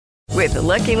With the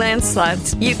Lucky Land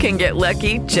Slots, you can get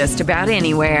lucky just about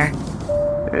anywhere.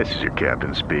 This is your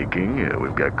captain speaking.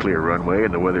 We've got clear runway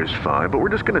and the weather's fine, but we're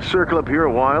just going to circle up here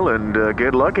a while and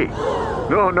get lucky.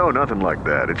 No, nothing like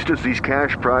that. It's just these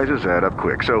cash prizes add up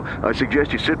quick. So I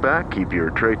suggest you sit back, keep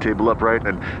your tray table upright,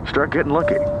 and start getting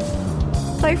lucky.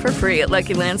 Play for free at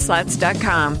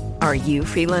LuckyLandSlots.com. Are you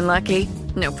feeling lucky?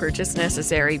 No purchase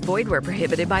necessary. Void where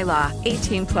prohibited by law.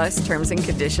 18 plus terms and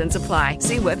conditions apply.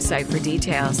 See website for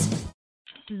details.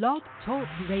 Blog Talk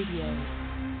Radio.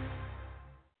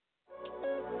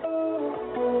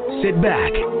 Sit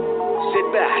back,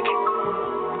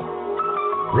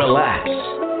 relax,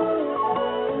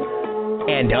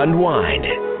 and unwind.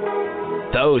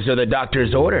 Those are the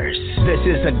doctor's orders. This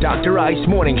is the Dr. Ice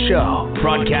Morning Show,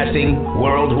 broadcasting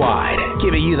worldwide,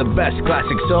 giving you the best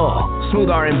classic soul, smooth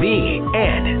R&B,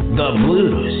 and the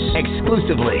blues,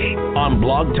 exclusively on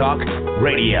Blog Talk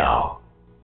Radio.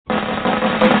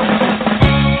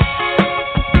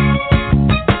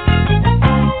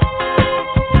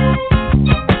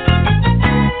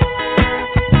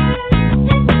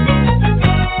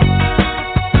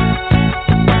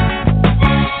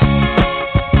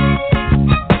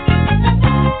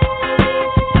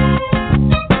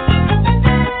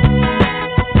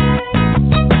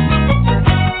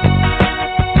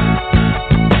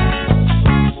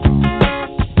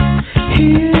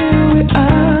 Here we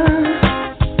are.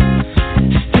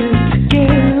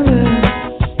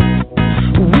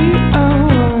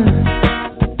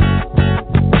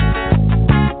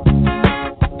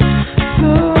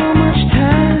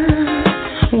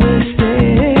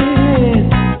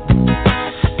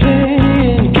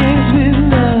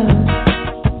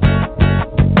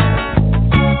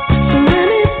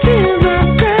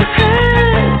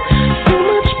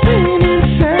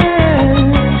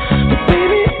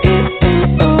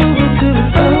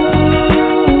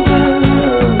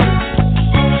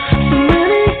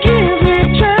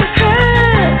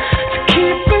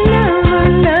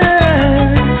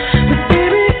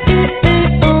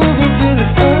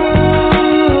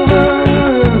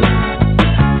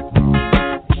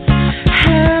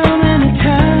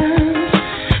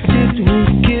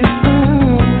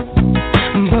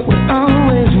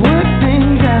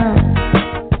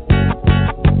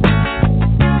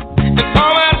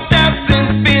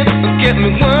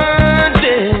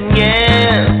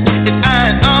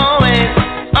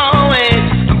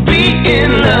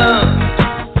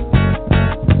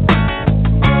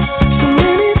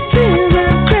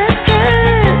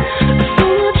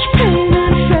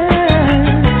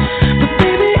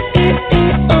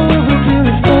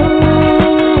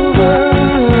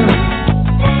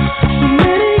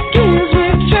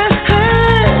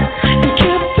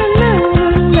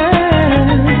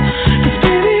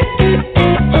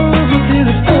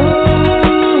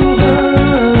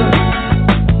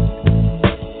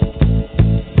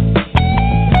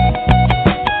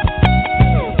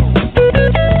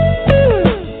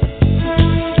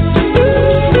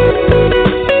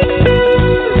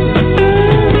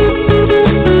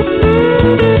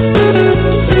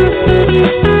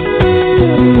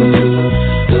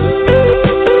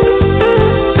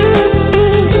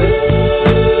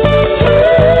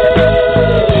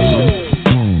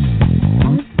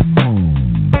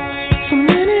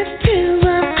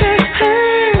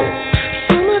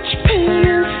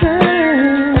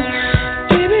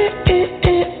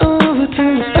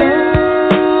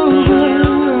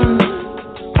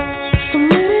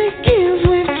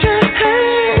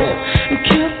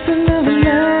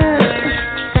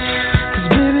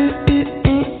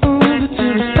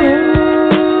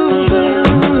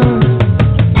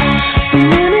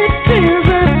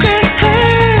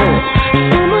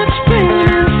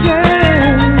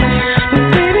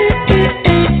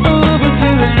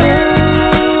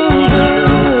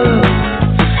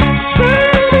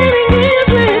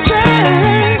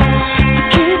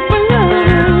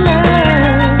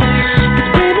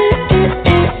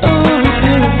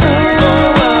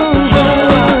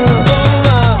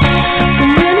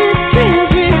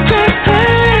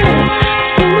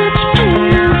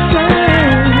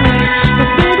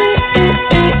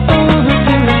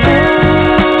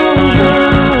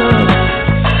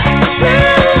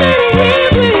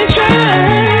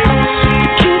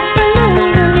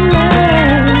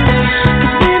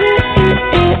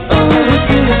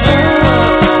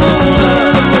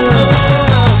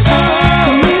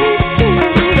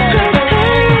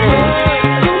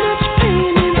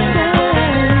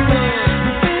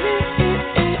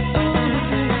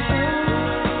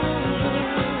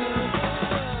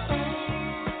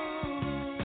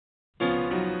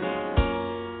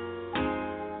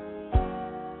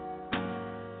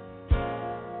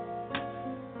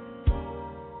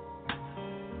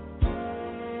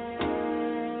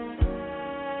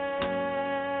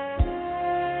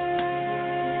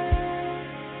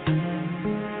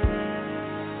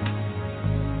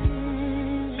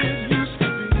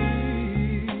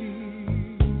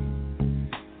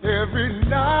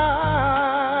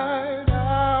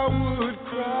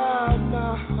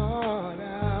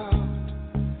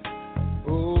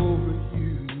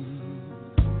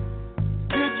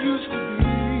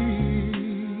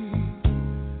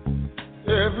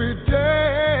 Every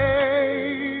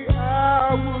day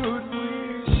I would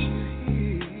wish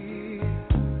you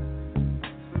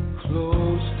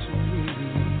close to me.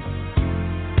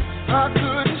 I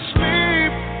couldn't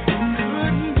sleep,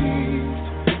 couldn't eat.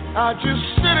 I just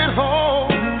sit at home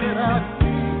and I'd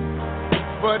eat.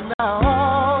 But now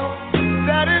all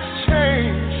that has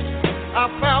changed. I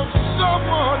found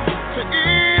someone to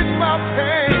ease my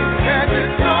pain. And you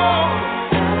know,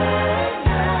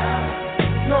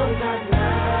 no, not now.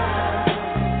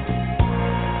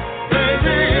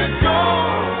 Baby, it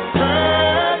don't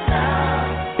hurt now.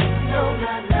 No,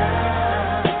 not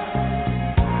now.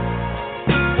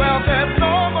 Well, there's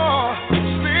no more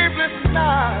sleepless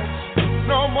nights,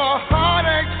 no more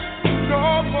heartaches, no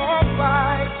more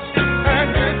fights.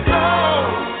 And it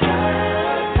don't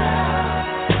hurt now.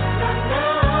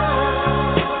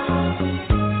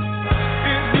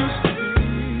 It used to be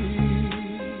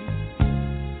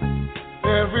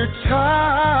every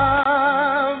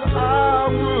time I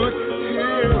would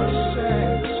hear a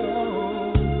sad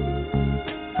song,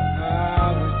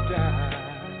 I would die.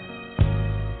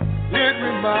 It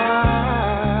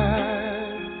reminds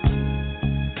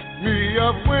me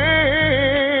of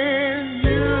when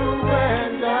you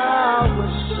and I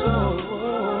were so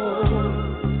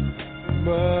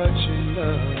much in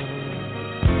love.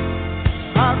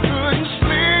 I couldn't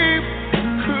sleep,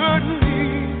 couldn't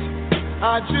eat. I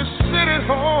just sit at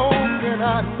home and I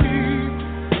weep.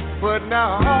 But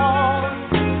now all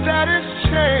that has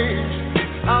changed.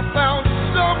 I found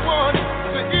someone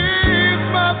to ease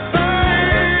my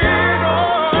pain. Oh,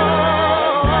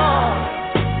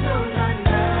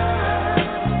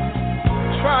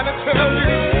 trying to tell you.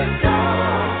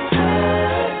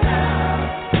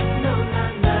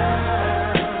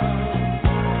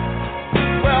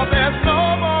 Well, there's no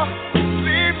more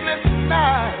sleepless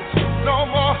nights, no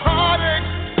more heartaches,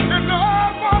 and no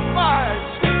more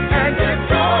fights. And it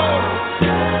goes.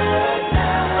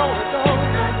 No, it don't.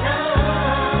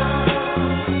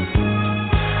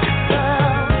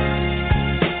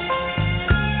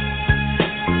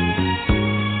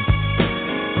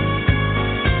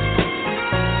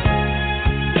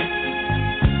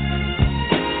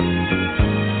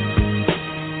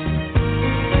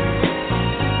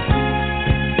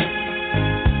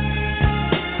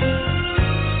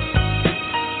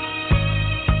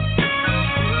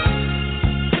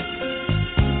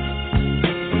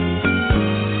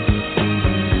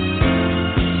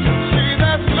 See,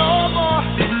 there's no more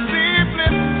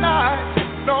sleepless nights,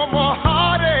 no more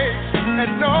heartaches,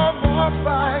 and no more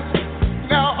fights.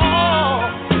 Now all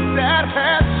that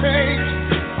has changed.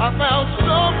 I found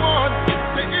someone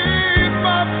to ease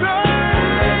my pain.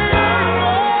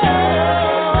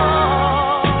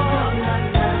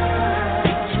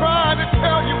 Trying to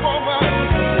tell you, woman,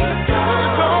 it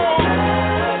don't.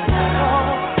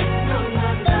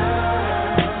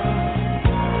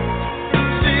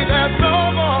 See, there's no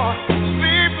more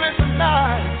sleepless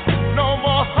nights, no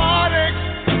more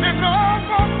heartaches, and no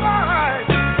more fights.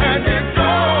 And it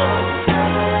goes.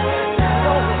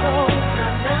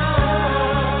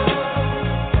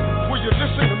 Will you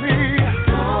listen to me?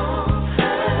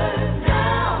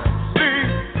 See,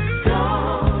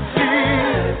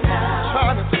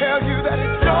 trying to tell you that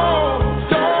it don't.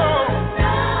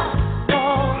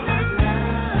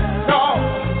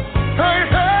 Hey,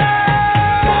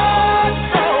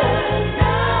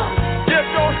 it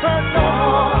don't hurt no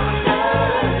more.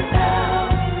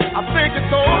 I think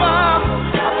it's over.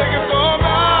 I think it's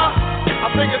over. I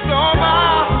think it's over.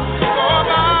 It's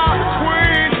over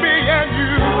between me and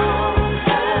you.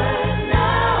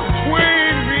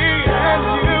 Between me and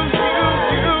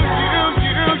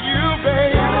you,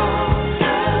 baby.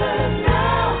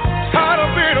 Tired of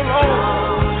being alone.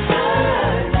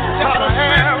 Tired of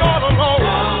being all alone.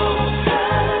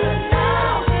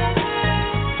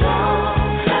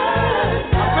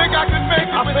 I think I can make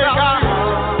it without you.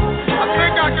 I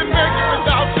think I can make it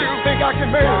without you. Think I can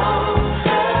make it.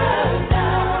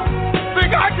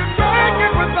 Think I can make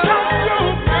it without you,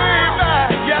 baby.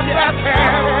 Yes, I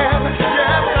can.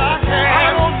 Yes, I can. I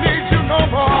don't need you no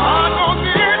more. I don't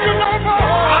need you no more.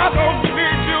 I don't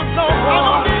need you no more. I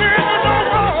don't need you no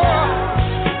more.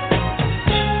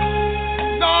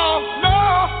 No, no,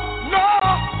 no,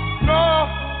 no,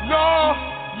 no,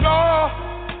 no,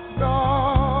 no.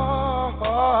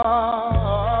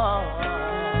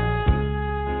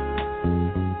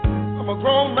 I'm a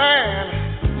grown man.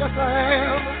 Yes, I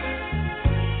am.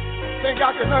 Think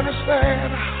I can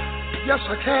understand. Yes,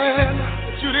 I can.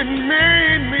 That you didn't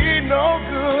mean me no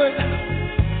good.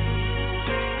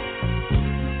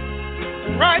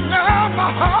 Right now,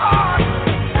 my heart is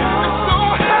so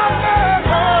happy.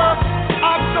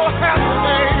 I'm so happy,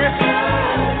 baby.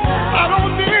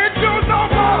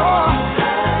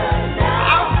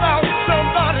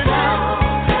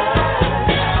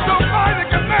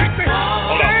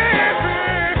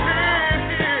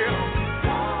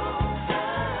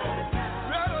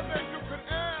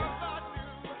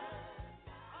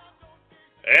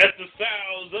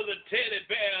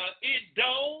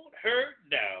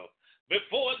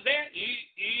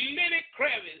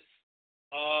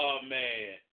 my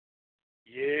man.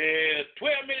 Yeah,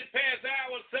 12 minutes past the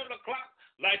hour, 7 o'clock.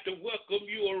 Like to welcome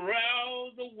you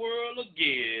around the world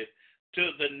again to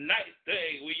the night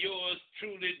thing with yours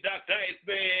truly, Dr.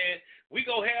 Iceman. We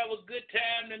gonna have a good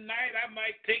time tonight. I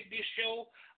might take this show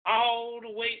all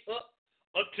the way up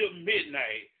until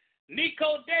midnight.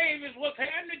 Nico Davis, what's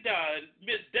happening, Don?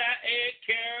 Miss Diane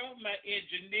Carroll, my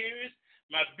engineers,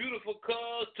 my beautiful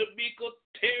cuz, Tamika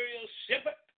Terrier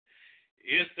Shepherd.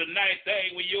 It's the night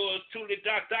thing with yours truly,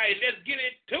 Dr. Ice. Let's get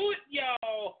into it,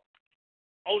 y'all,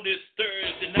 on this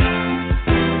Thursday night.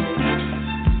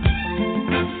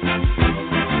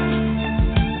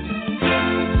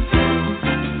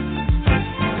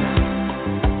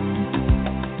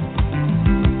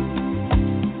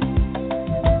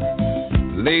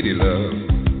 Lady love,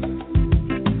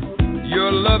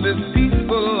 your love is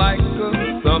peaceful like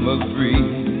a summer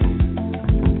breeze.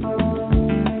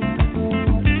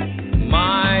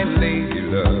 My lady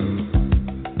love,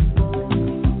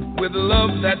 with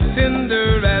love that's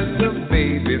tender as a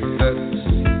baby's touch,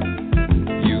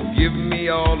 you give me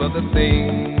all of the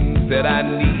things that I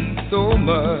need so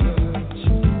much.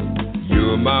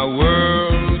 You're my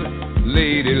world,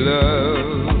 lady love.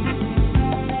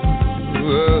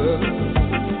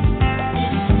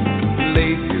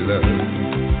 Lady love,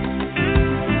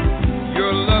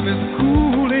 your love is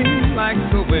cooling like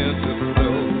the winter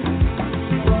snow.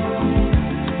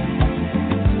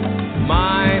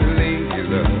 My lady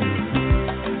love,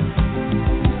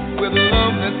 with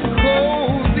love that's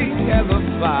cozy as a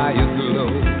fire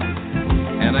glow.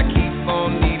 And I keep on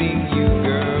needing you,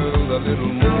 girl, a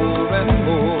little more and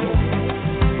more.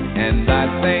 And I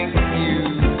thank you,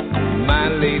 my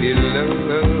lady love.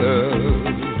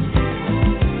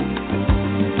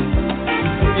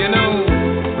 You know,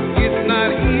 it's not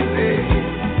easy,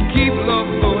 keep love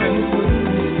going through.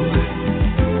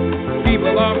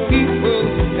 People are people,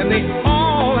 and they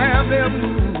all have their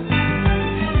moods.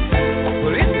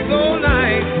 But it's so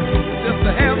nice just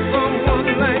to have someone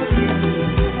like you,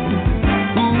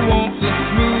 who wants a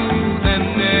smooth and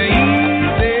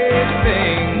easy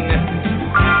thing,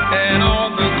 and all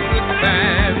the good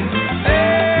times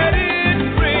that it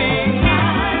brings.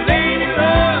 Lady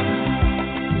love,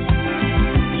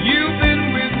 you've been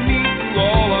with me through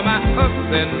all of my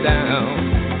ups and downs.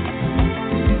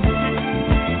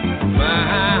 My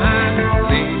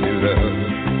lady love,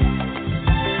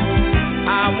 I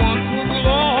once was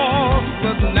lost,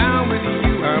 but now with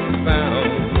you I'm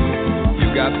found. You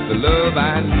got the love I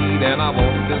need, and I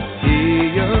want to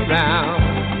see you around.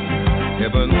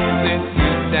 Heaven sent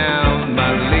you down,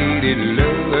 my lady love.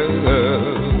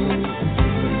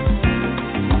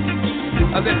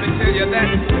 Let me tell you that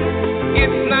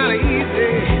it's not easy.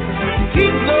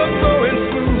 Keep love going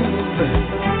smooth.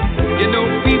 You know,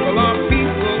 people are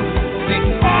people. They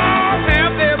all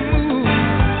have their moods.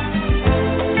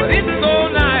 But it's so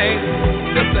nice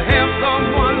just to have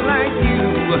someone like you,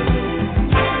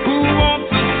 who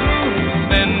wants a smooth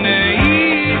and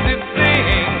easy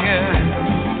thing,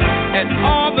 and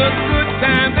all the good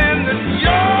times and the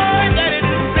joy that it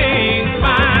brings.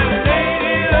 My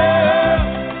lady love,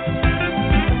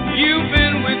 you've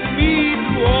been with me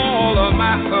through all of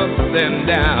my ups and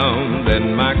downs,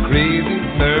 and my crazy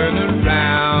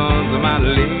turnarounds. My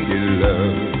lady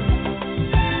love,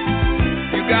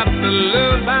 you got the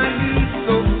love I need,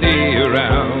 so stay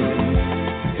around.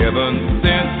 Heaven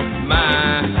sent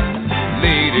my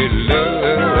lady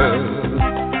love.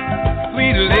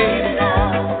 Sweet lady,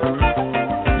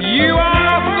 you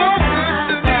are so good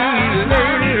to me,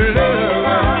 lady love.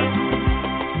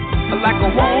 Like a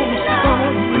warm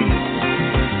summer breeze,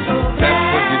 that's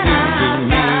what you do to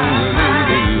me,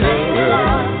 lady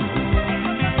love.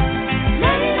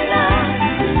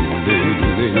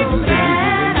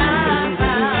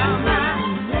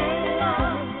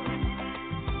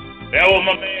 That was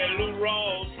my man Lou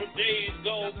Rawls from Days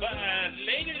Gone By,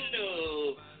 Lady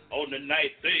Love, on the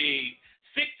night thing.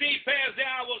 16 past the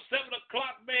hour, 7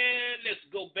 o'clock, man. Let's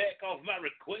go back off my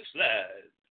request line.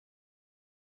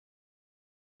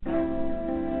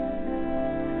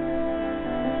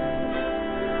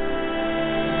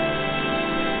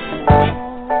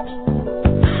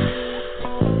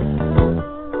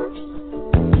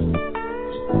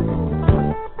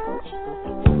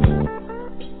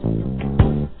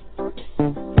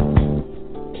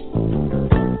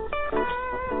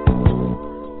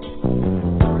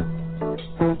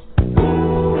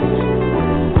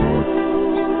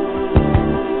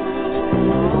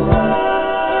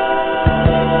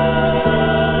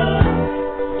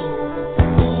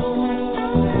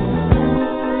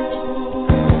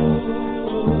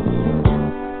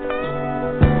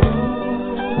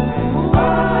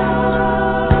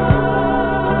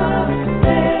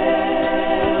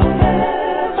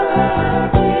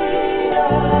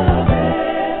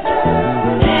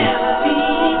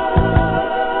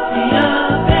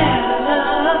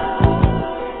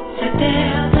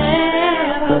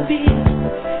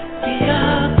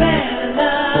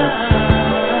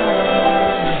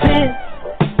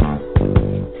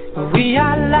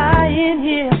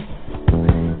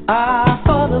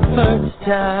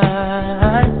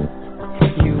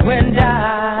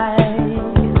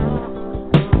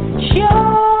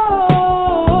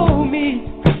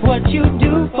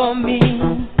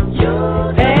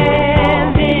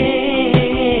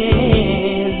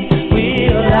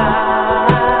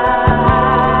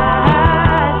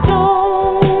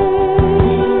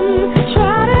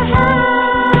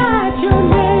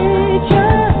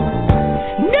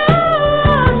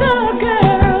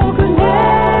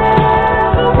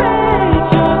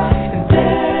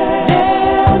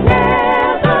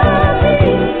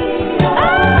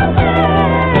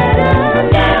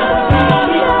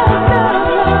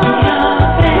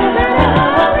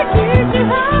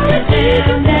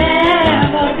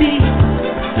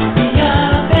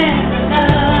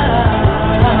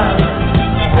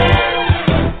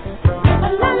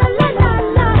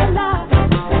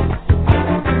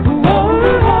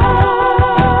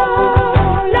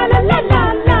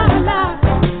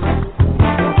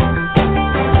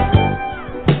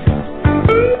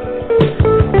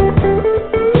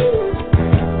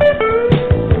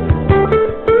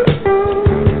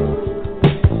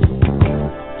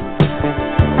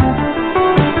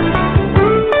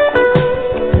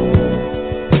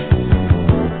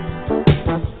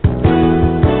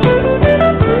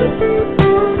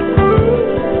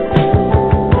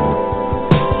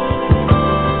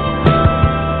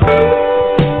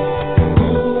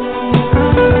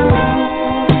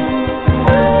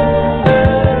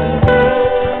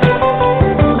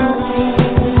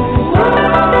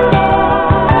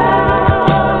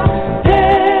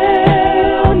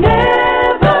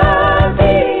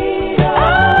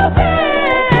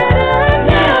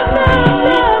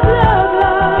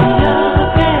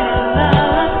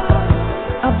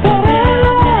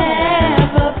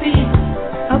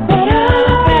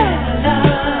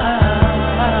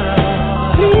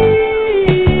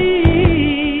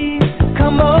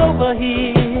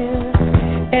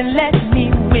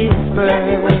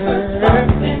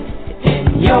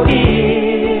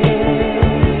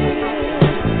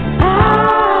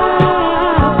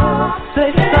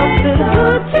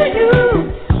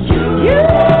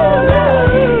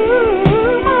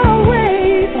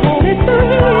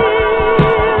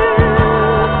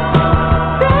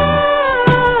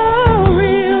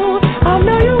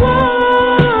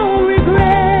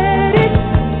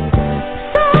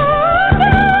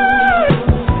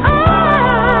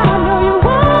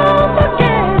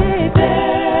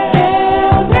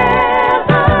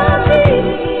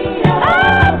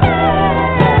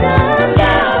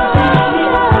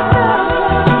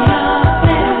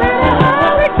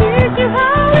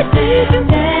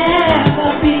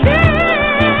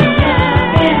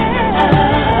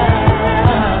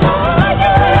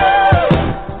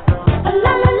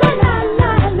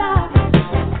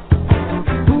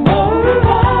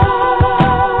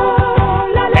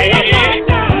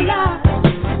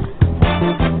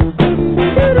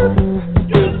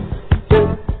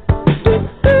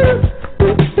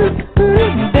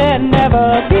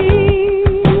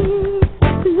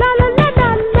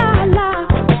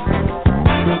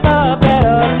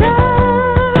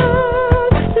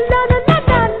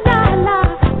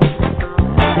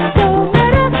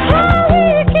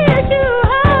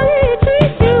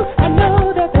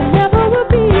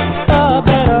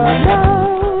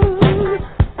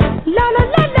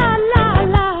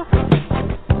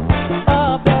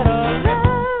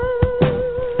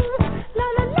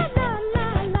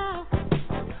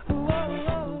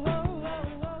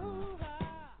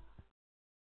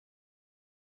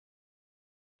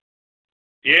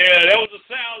 Yeah, that was the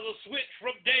sounds of Switch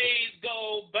from Days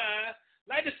Go By.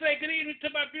 Like to say good evening to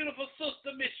my beautiful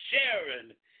sister, Miss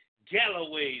Sharon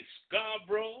Galloway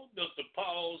Scarborough, Mr.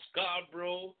 Paul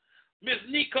Scarborough, Miss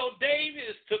Nico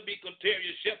Davis, Tamika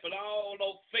Terrier Shepherd, all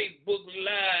on Facebook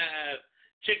Live,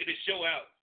 checking the show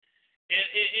out. And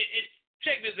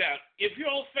check this out. If you're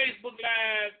on Facebook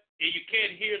Live and you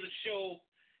can't hear the show,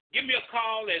 give me a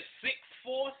call at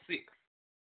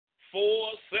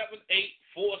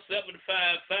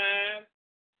 646-478-4755,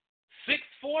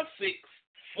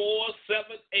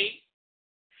 646-478-4755.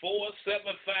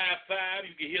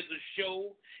 You can hear the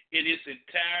show in its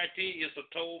entirety. It's a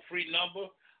toll-free number.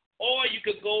 Or you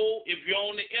could go, if you're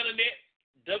on the internet,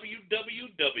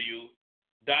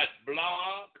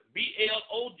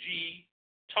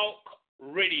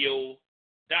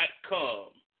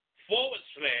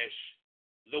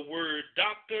 word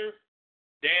Dr.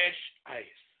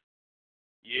 -Ice.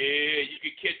 Yeah, you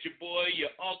can catch your boy,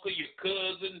 your uncle, your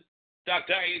cousin,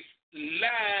 Dr. Ice,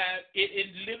 live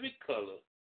in living color.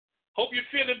 Hope you're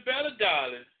feeling better,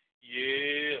 darling.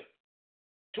 Yeah.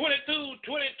 22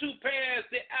 past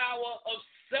the hour of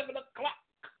 7 o'clock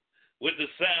with the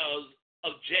sounds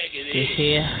of Jagged Edge. This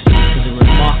here is a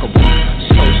remarkable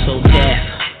So Deaf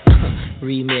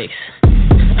remix.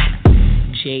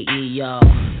 J.E. y'all.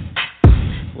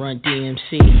 Run DMC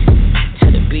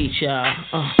to the beach, y'all.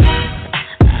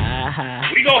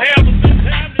 We gon' have a good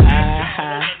time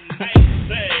tonight.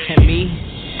 And me,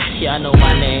 y'all know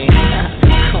my name.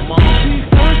 Come on.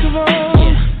 First of all,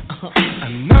 I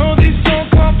know these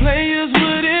so-called players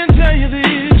wouldn't tell you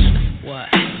this. What?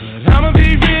 But I'ma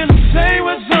be real and say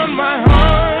what's on my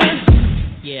heart.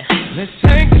 Yeah. Let's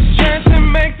take this chance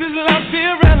and make this love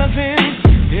feel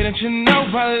relevant. Didn't you know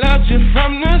I loved you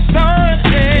from the start?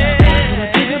 Yeah. When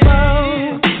I think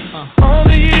about all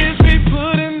the years we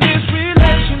put in this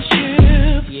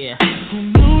relationship, yeah. Who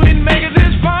knew we'd make it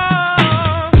this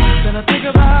far? Then I think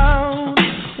about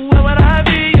where would I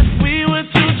be if we were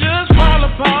to just fall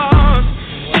apart?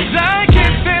 'Cause I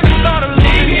can't stand the thought of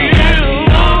leaving you.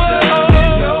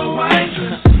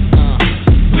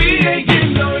 We ain't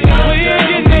getting no younger. We ain't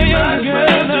getting no younger.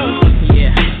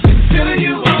 Yeah. Feeling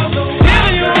you all the while.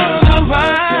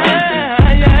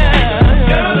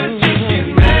 Girl, let's just get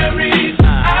married. I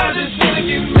just wanna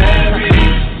get married.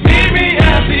 Meet me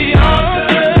at the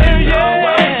altar.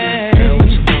 Yeah. Girl, what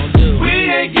you gonna do? We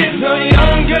ain't getting no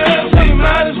younger. We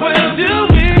might as well do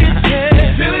it.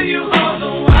 Yeah. Feeling you all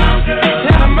the while, girl.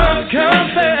 And I must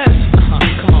confess.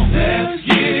 Come on. Let's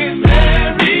get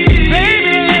married.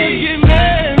 Baby, let's get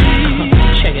married.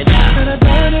 Check it out. Gotta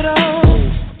burn it all.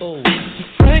 Oh.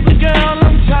 Frankly, girl,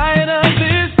 I'm tired of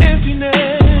this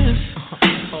emptiness.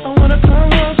 I wanna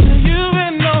come home to you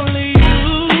and only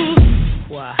you.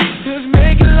 Why? 'Cause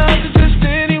making love to just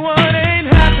anyone ain't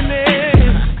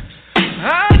happening.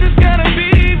 I just gotta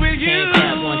be with you. Can't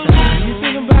clap one time. You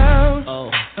think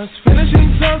about us finishing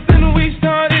something we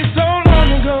started so long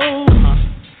ago.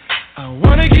 I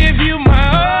wanna give you my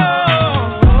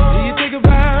all. Do you think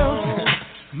about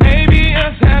maybe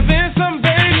us having some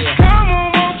babies? Come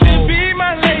on, won't you be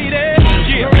my lady?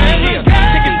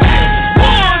 Take it back.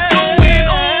 What's going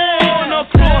on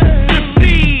across the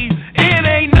seas? It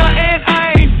ain't nothing,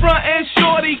 I ain't frontin',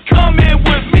 shorty, come in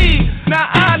with me. Now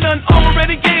I done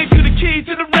already gave you the key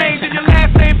to the range, and your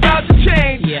last name about to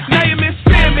change. Yeah. Now you Miss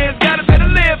Simmons, got a better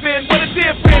living, what a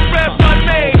difference, rep one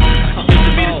name. Used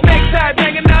to be the snake type,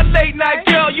 hanging out late night,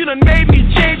 girl, you done made me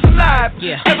change my life.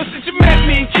 Yeah. Ever since you met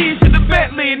me, keys to the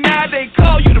Bentley, now they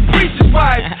call you the preacher's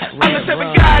wife. I'm the type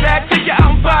of guy that take you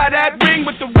out and buy that ring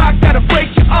with the rock that'll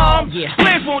break your arm. Yeah.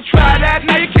 Plans won't try that,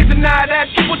 now you can't deny that.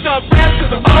 Triple the rest to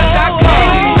the blood.com.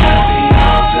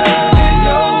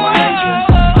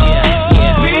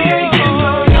 We ain't getting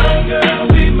no younger,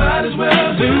 we might as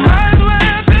well do it.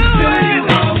 Feeling you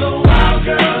all the while,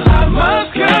 girl, I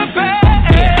must confess.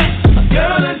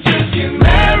 Girl, let's just get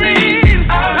married.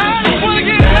 I just wanna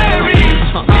get married.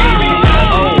 Baby,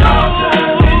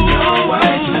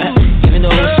 Even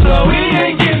though it's slow. we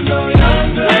ain't getting no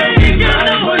younger. We ain't getting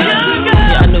no younger.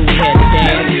 Yeah, I knew we had to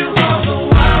dance. You all the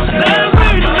while, girl,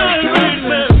 I must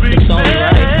confess. It's only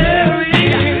right.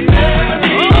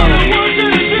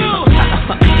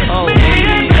 Oh.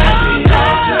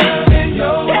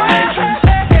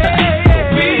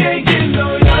 We ain't getting no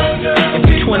younger. If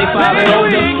you're 25 and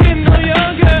older,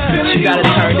 you gotta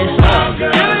turn this up.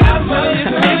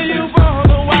 If you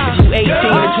 18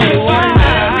 or 21,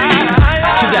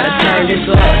 you gotta turn this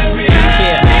up.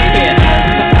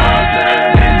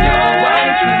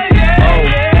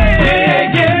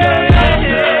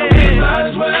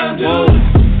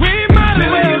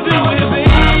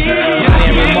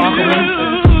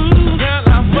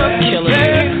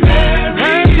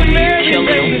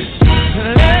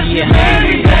 Yeah.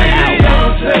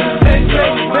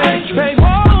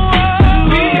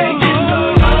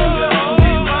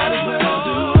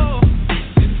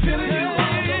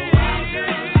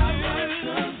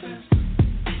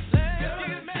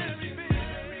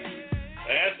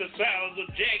 That's the sounds of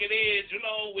Jagged Edge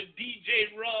along with DJ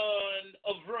Run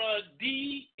of Run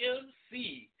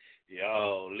DMC.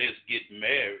 Y'all, let's get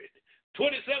married.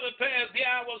 27 past the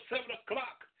hour, 7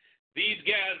 o'clock. These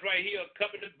guys right here are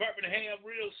coming to Birmingham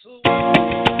real soon.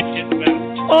 Get better.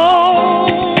 Oh,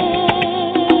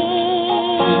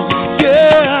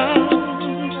 yeah,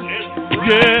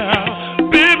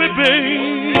 baby.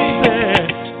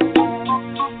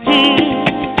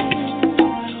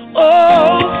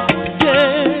 Oh,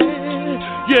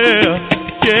 yeah.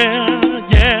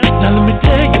 Now let me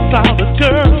tell you about a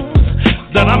girl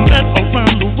that I met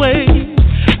around the way.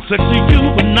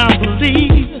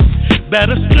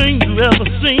 baddest thing you ever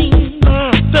seen.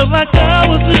 Felt like I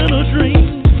was in a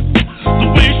dream. The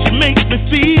way she makes me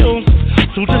feel,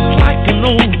 so just like an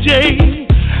OJ.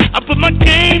 I put my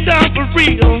game down for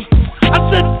real. I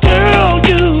said, girl,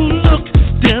 you look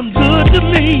damn good to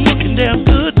me. Looking damn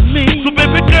good to me. So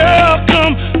baby girl,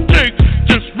 come take,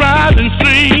 just ride and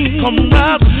sing. Come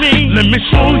ride with me. Let me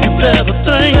show you better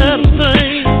things.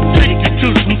 Take you to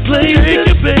some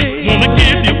places, baby. Wanna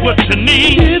give you what you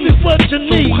need. Give you what you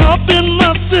need. So hop in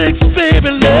my six,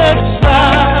 baby, let's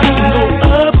ride. We can go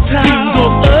uptown. We can go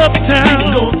uptown. We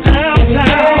can go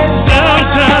downtown.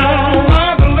 Downtown.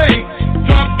 On the lake,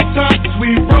 drop the tops, we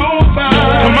roll by.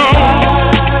 Come on.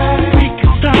 We can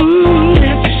stop.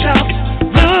 Fancy shops.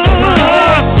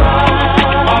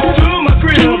 Off to my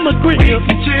crib. We can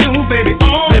chill, baby,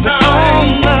 all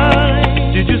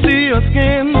night. Did you see her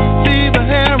skin? See the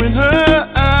hair in her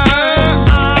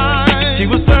eyes? She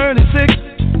was 36,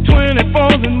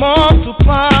 24 and more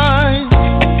supplies.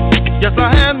 Yes, I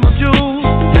had my jewels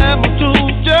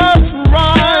just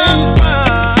right.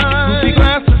 Gucci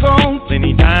glasses on,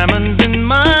 plenty diamonds in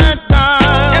my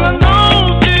tie. And I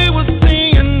know she was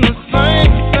seeing the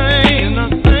same thing.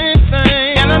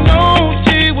 And I know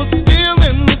she was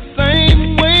feeling the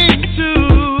same way too.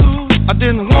 I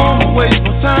didn't want to waste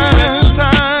my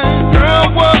time. Girl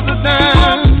was a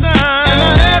dime, and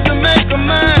I had to make her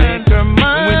mine.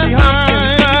 When she hopped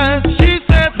inside, she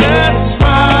said, let's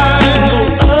ride. Go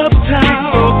uptown,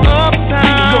 go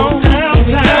downtown,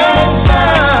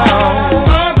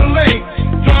 on the lake,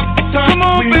 drop the top. Come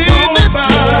on, baby,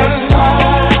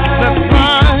 let's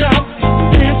ride.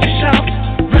 Fancy shops,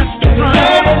 restaurants.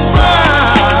 Let's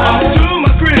ride. Off to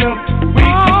my crib, we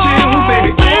can chill,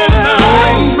 baby, all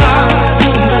night.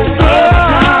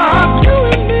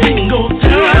 We can go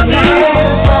downtown.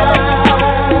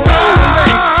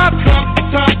 Drop the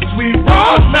tops, we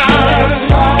all night.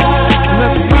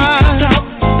 Let's ride.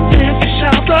 Fancy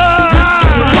shops,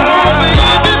 restaurants.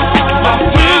 Off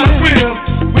to my crib,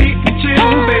 we can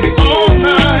chill, baby, all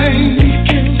night.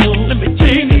 Let me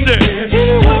take you there.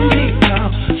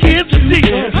 Here's the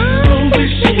deal. Anything,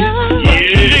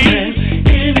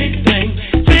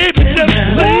 baby,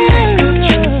 just wait.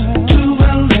 To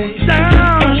LA,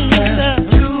 down,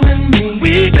 you and me.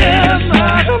 We dance,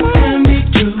 and me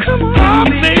too. Come on,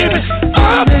 baby,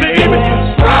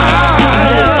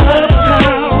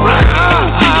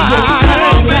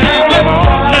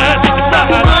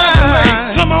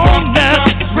 Come on,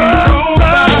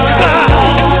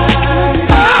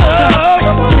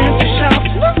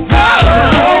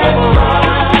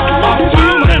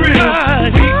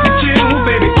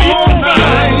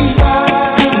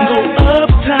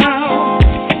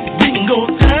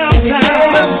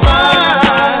 let's ride.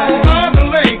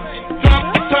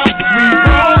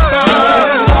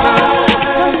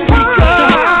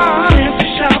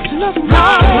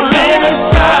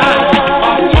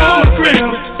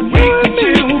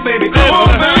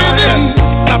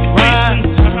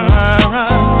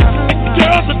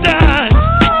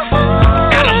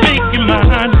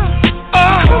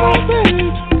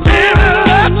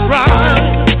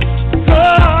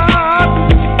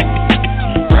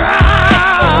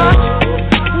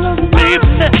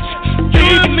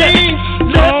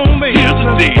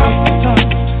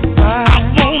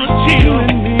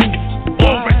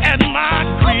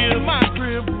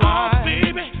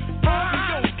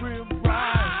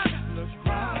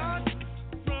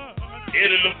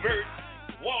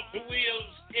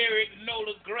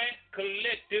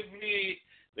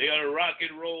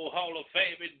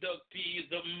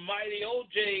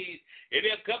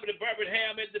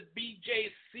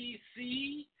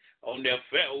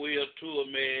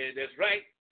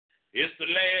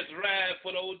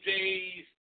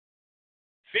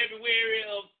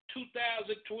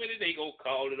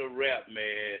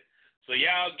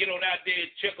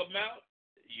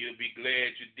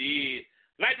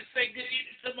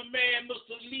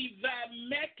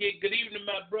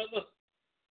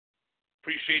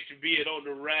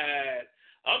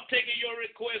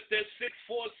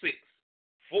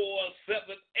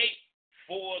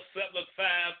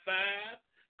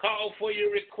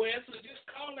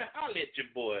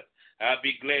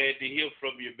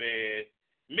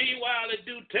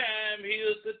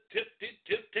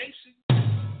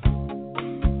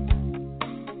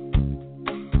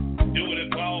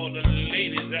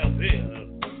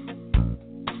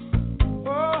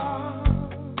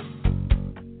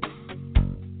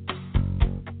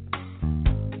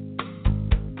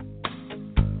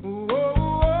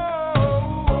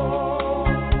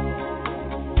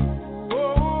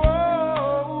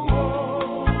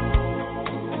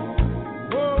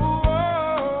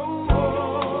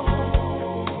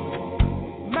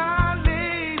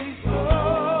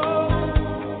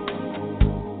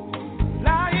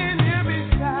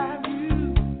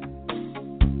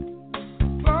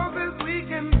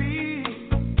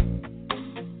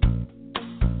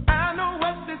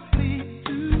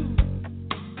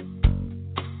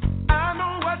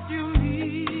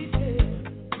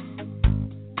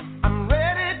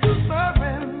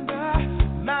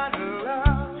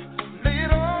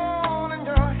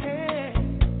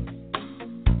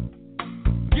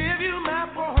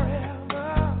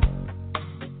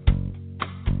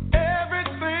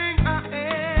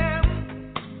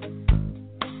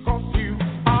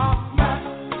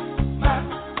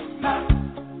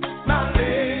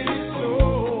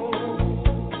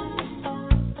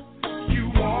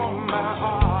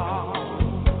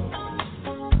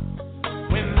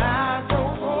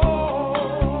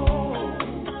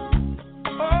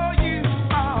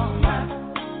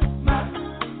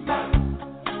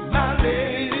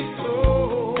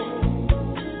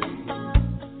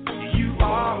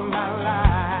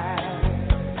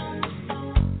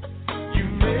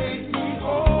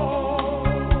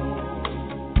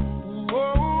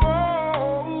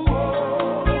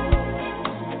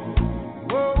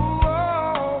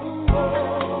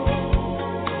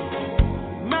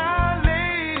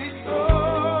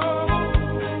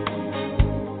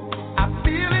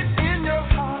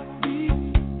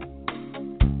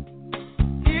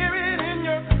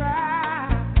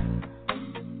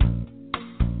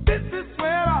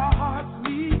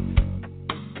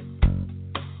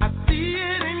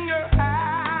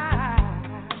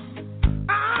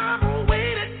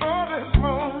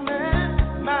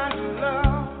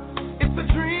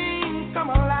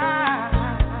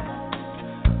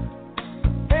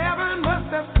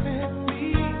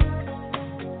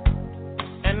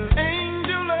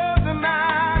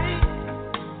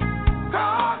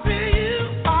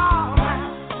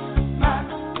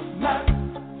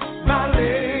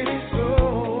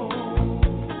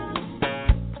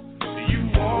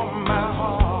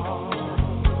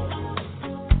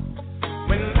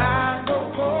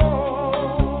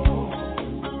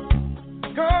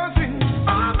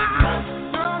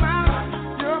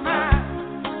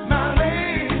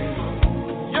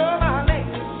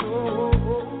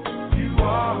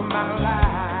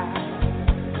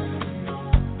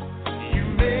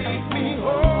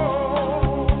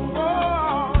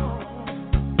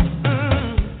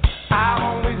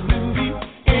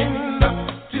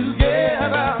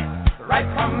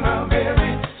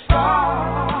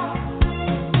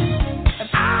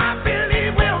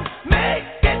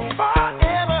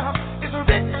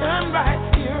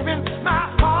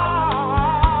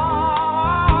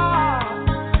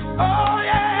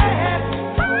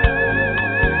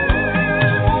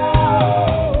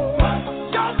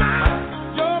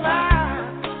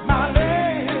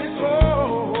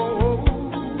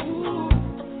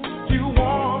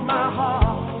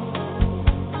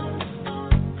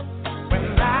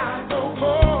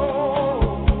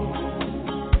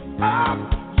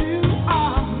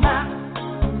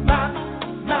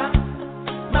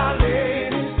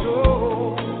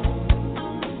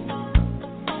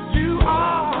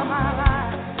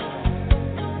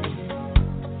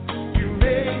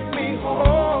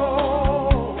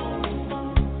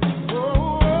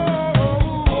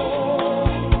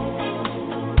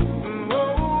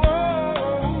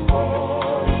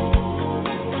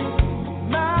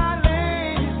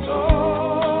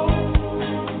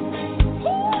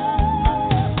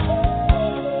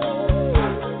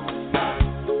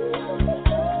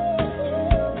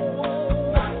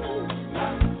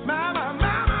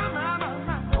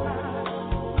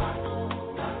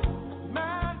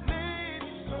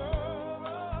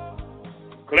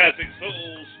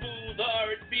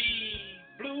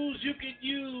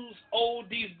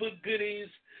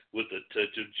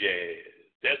 jazz.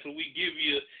 That's what we give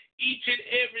you each and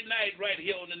every night right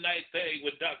here on the Night Thing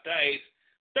with Dr. Ice.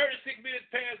 36 minutes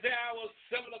past the hour,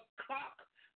 7 o'clock.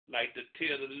 Like to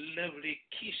tell the lovely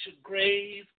Keisha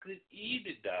Graves, good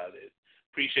evening, darling.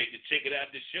 Appreciate you checking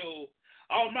out the show.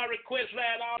 On my request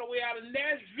line all the way out of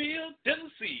Nashville,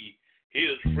 Tennessee,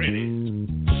 here's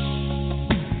Freddie.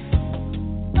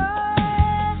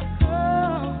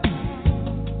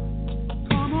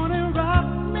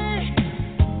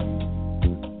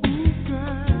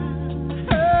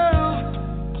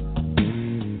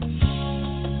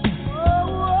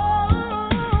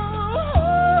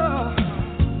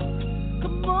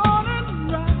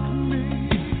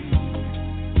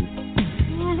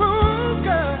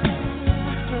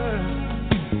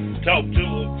 Talk to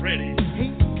him, Freddie.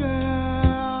 Hey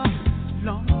girl,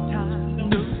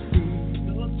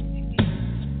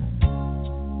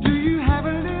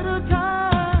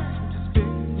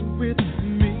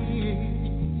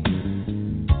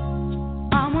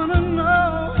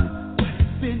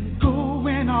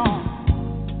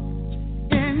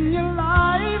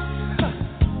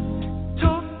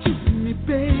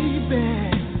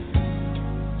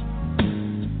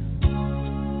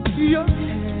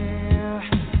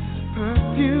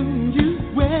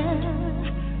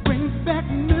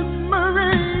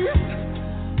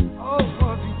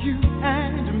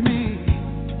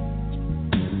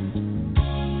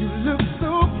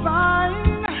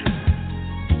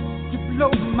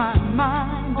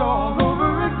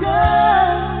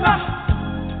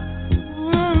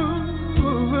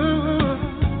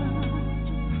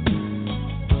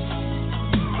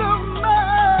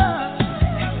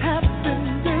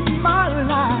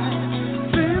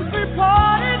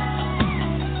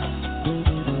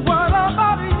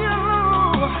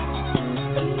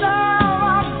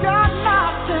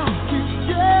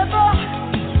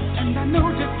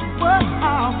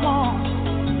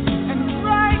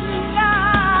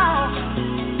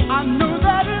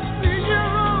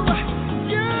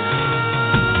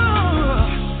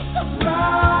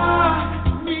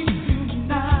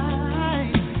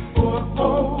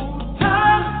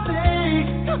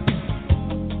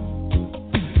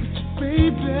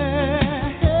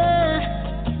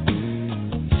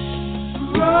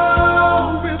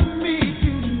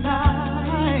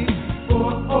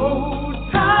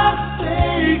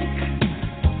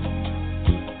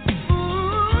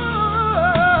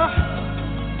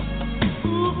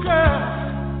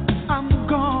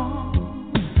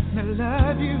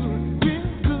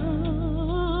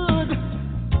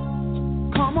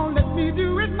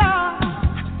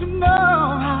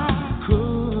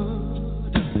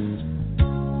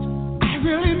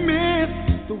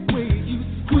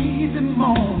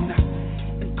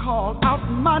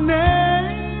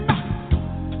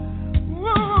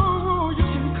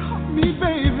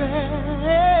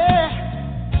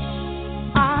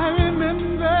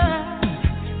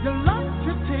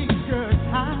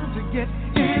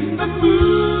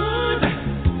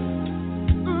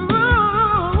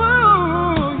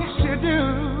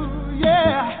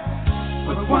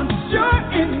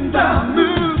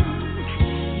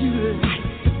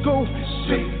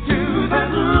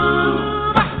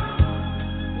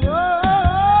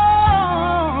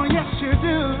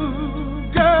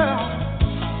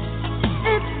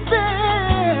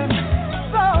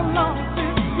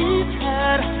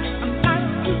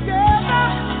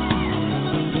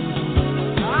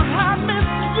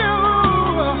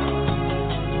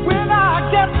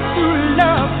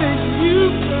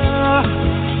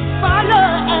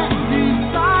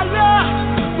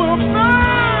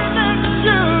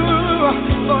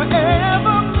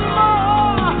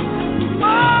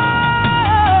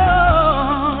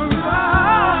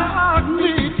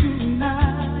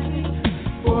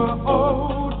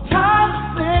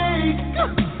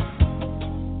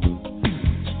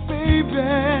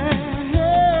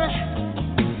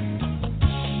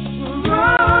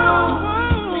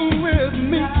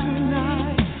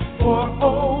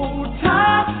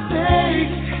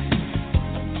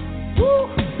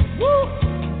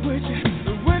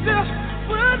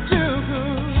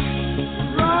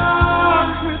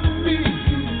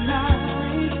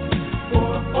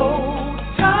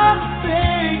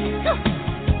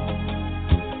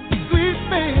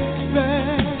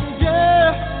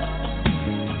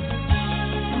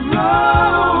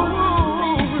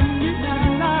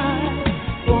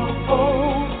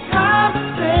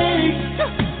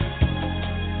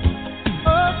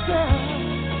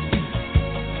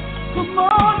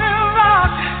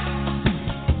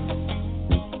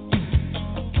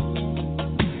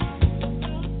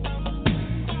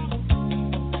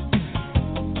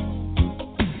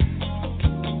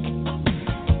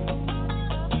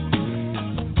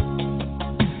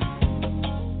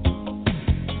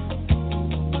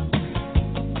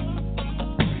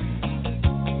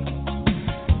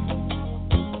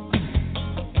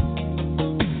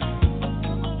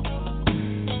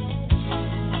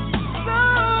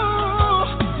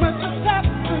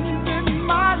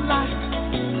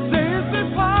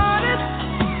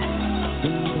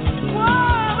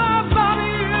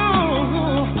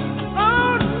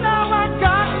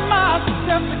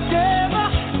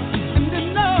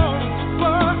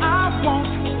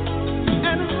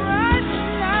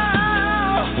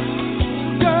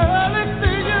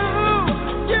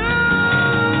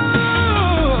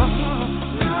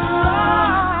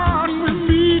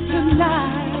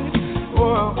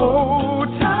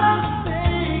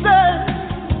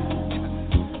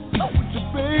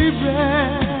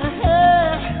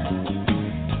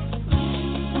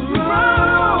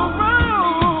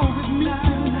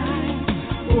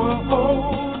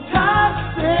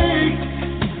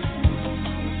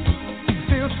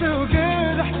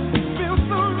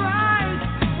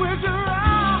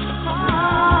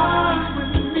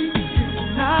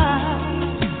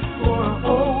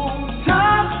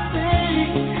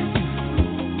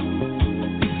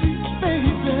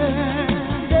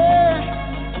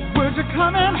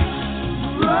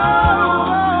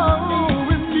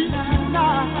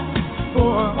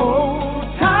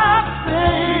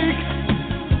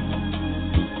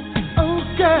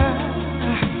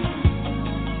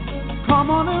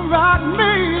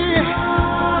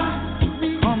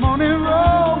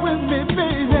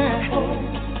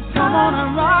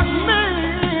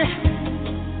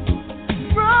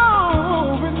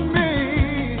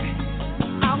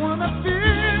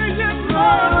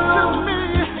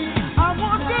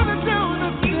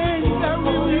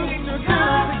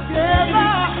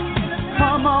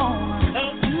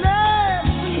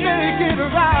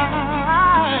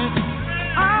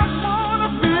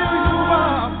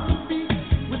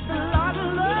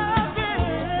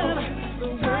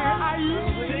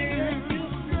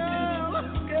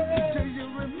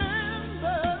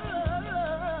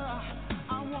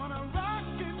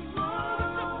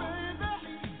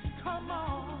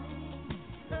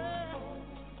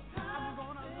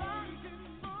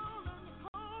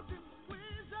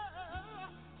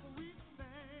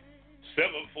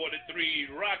 743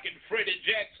 Rockin' Freddie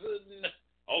Jackson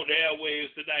on the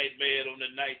airwaves tonight, man, on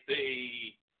the night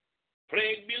they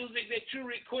playing music that you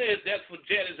request. That's for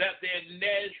Janice out there in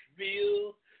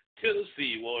Nashville,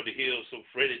 Tennessee. Want to hear some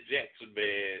Freddie Jackson,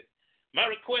 man.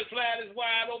 My request line is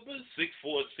wide open,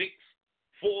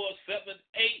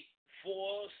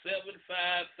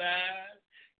 646-478-4755.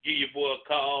 Give your boy a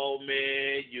call,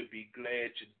 man. You'll be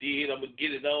glad you did. I'm going to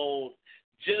get it on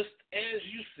just as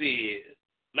you said.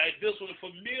 Like this one for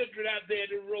Mildred out there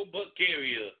in the Roebuck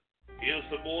area. Here's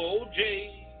some more OJ.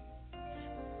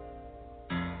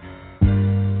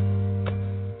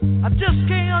 I just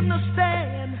can't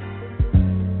understand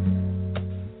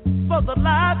for the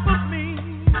life of me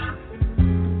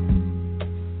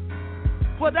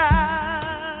what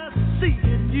I see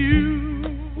in you.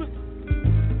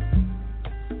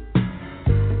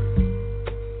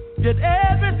 Yet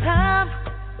every time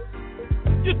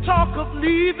you talk of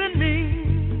leaving me,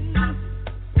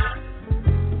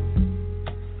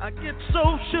 I get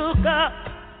so shook up,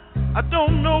 I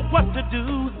don't know what to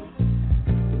do.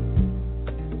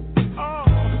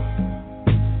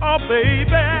 Oh,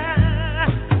 baby,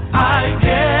 I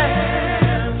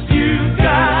guess you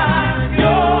got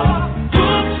your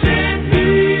hooks in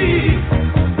me.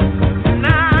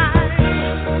 Tonight,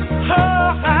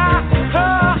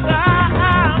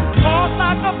 I'm caught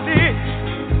like a fish.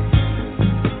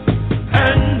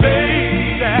 And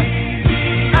baby,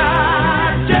 I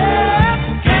just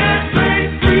can't break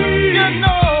free. You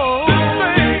know,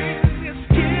 baby, it's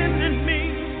killing me.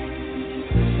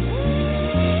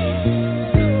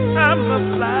 I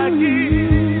must like it.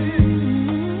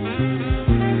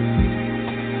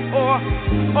 Or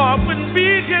I wouldn't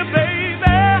be here, baby.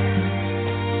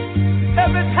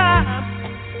 Every time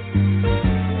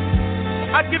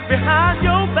I get behind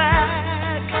your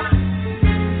back,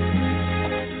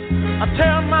 I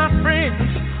tell my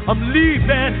friends I'm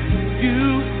leaving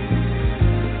you.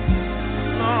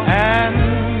 And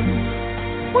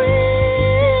when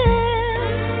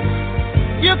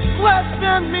you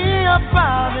question me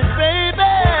about it,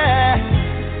 baby,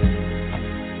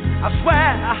 I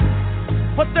swear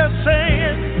what they're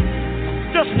saying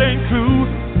just ain't true.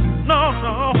 No,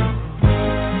 no.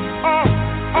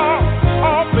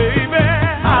 Oh, baby,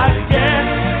 I guess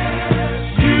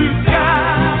you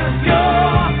got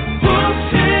your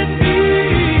hooks in me,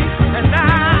 and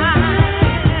I'm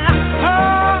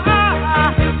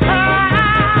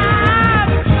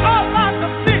like a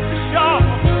fish, y'all.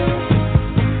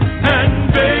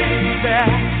 And baby,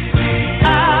 I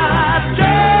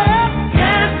just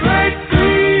can't break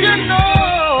free. You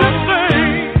know, this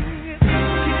thing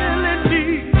is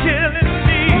killing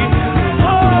me.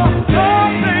 Oh,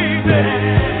 baby,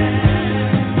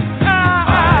 I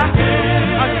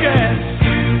guess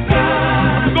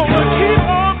I'm gonna keep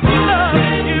on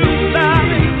loving you,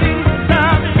 loving you.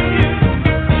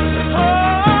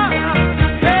 Oh,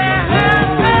 baby,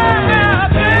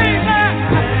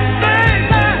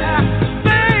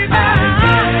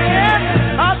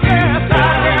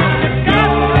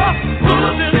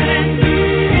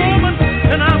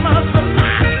 and I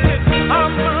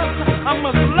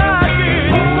must like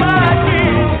it.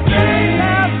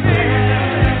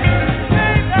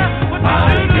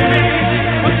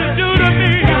 What you do to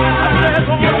me, I said,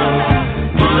 oh,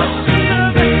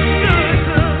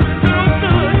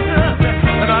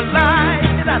 and I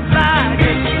like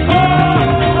it.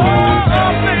 Oh,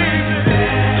 baby,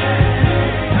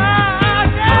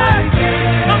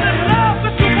 I'm in love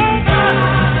with you, woman.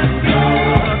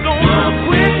 I don't wanna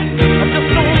quit. I just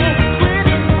don't wanna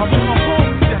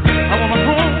quit. I wanna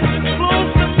hold you close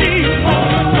to me.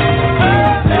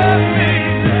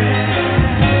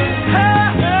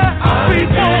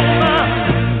 Sweet woman,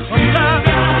 I'm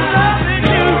loving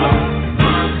you.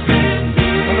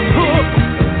 I'm hooked.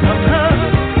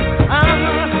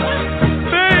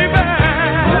 Baby.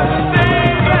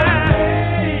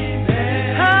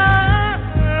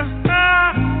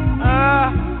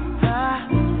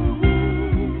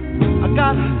 I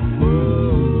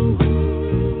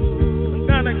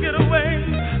gotta get away.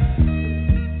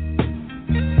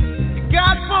 You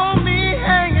got for me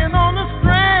hanging on the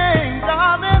string,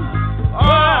 darling. Oh,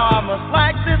 I must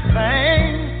like this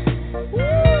thing.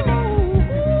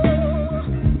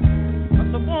 But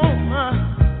the woman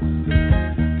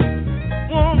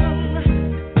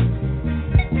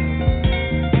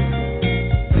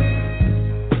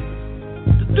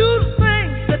to do the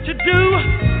things that you do,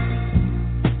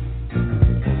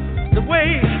 the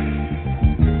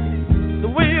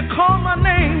way you call my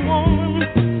name, woman,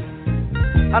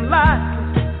 I like it.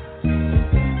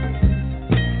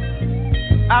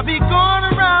 I be going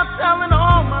around telling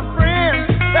all my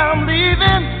friends that I'm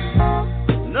leaving.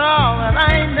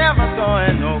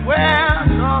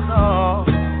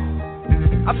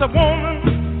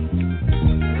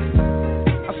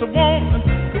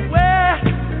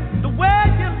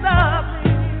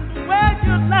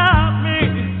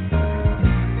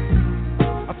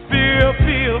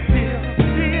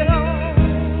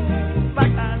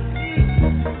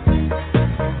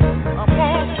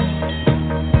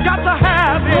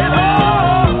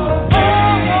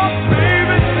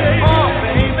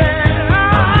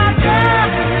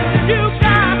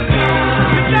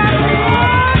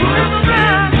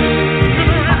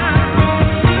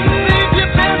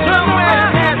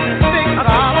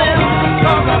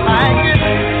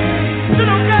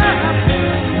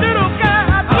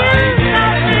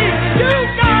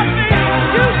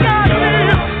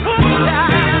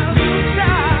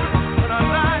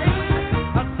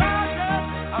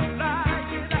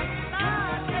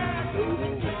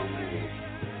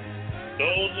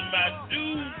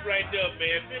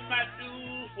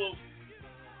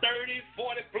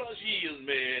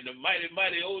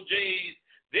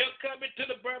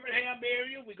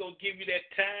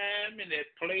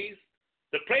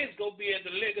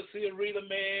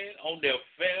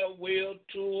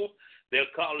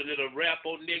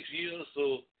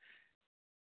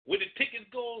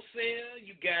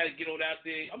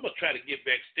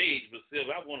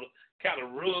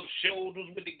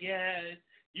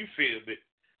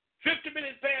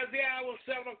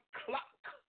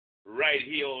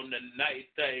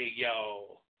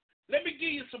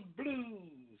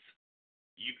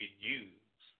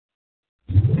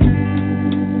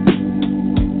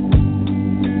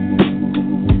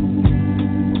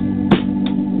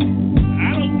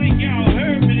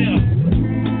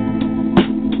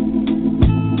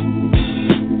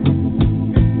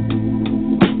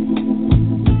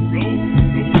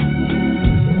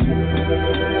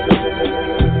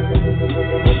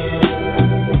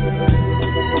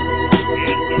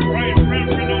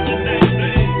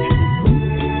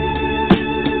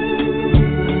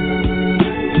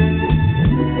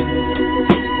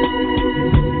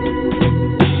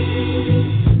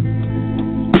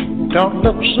 Don't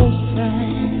look so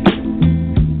sad.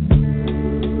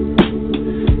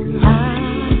 I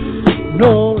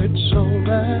know it's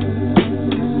over.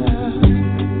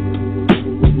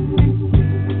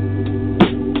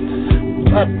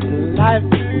 But life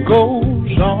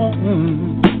goes on,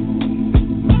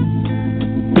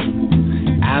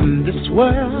 and this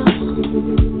world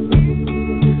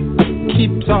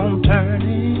keeps on turning.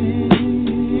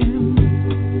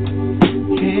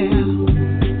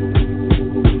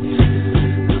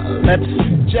 Let's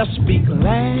just be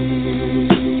glad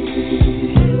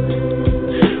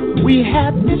we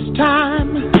had this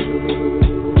time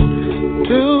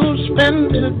to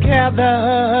spend together.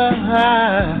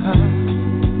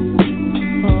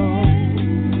 Oh,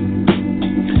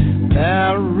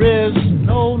 there is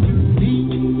no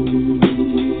need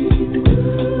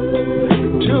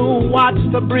to watch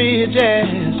the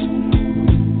bridges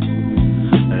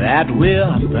that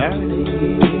we're burning.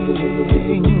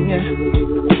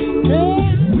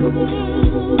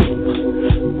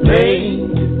 Lay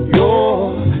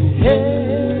your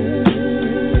head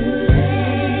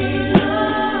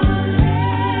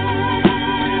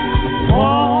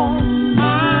on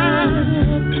my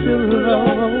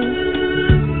pillow,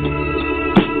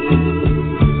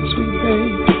 sweet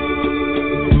baby.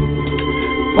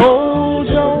 Hold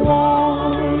your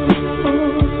warm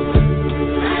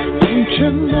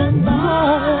ancient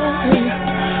body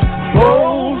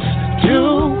close to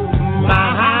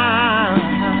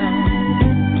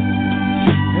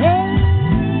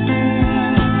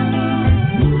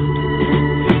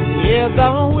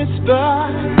the whisper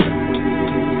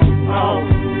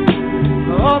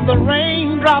of the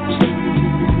raindrops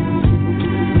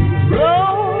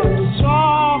roll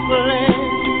softly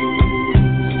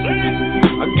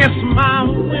against my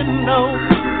window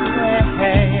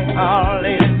all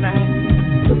late at night.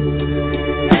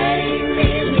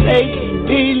 Make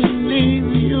believe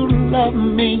you love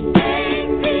me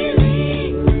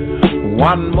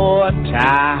one more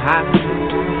time.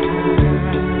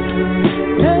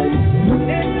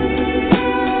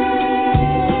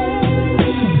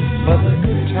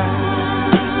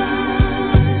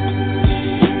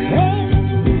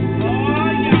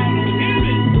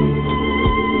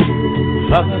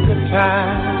 Have a good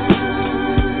time.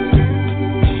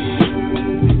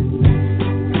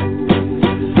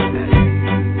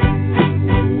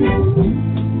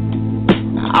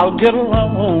 I'll get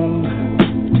along,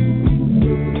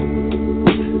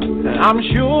 and I'm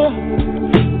sure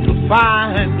to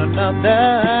find another.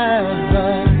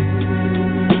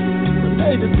 But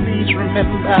baby, please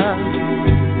remember,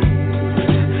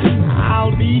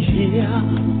 I'll be here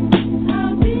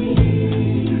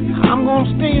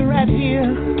gonna stay right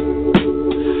here.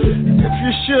 If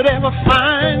you should ever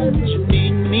find you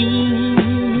need me,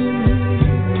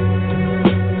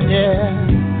 yeah,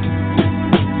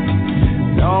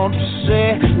 don't say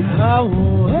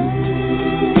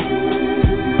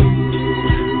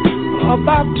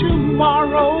about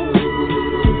tomorrow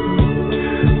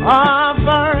or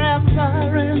forever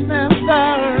and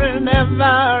ever and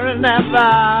ever and ever.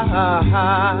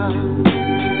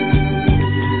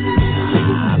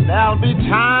 There'll be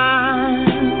time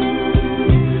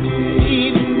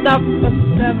eating up the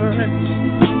severance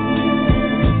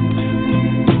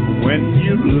when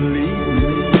you leave me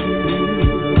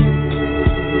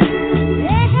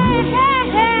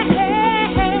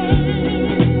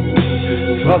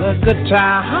for the good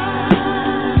time.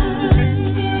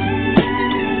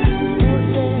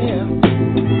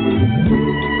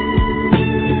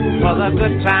 For the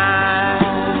good time.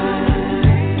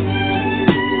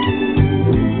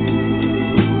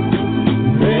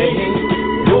 Lay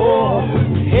your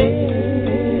head,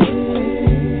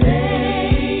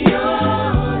 lay your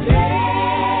head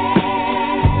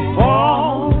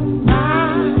on my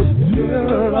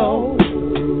pillow.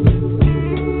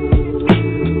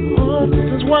 Oh, this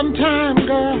is one time,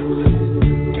 girl.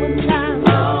 One time.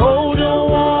 Hold your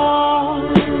warm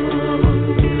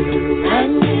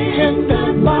and tender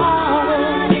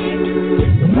body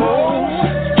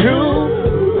to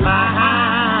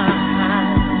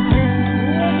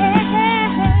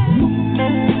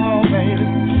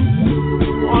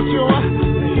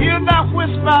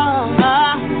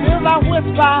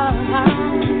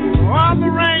on the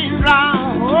raindrop,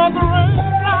 on the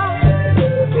raindrop,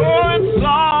 blowing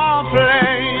softly,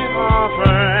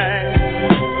 softly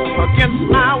against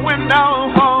my window.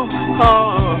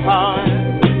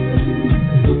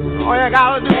 All you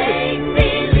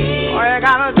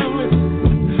gotta do is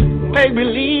make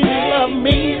believe you love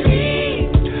me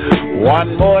one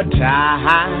more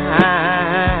time.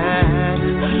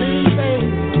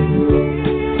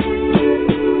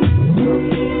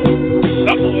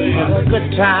 Have a good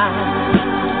time.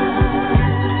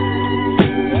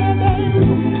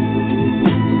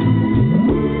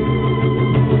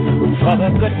 For a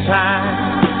good time.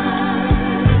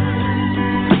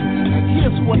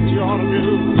 Here's what you ought to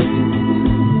do.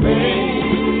 Lay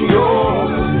your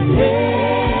head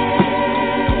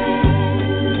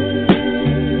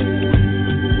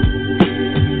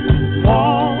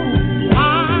on my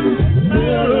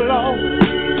pillow.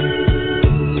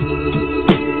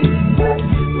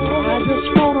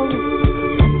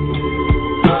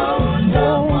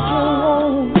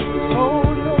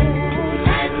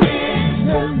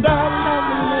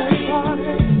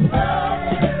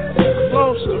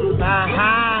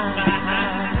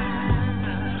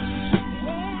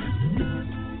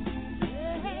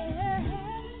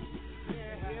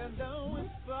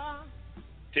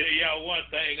 Tell y'all one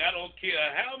thing, I don't care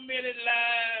how many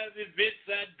live events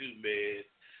I do, man.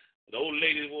 The old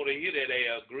ladies want to hear that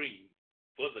they agree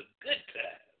for the good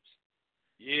times.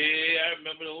 Yeah, I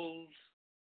remember those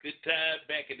good times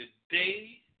back in the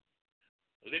day.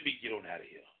 Let me get on out of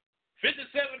here.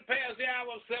 57 past the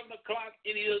hour, 7 o'clock.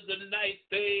 It is the night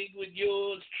thing with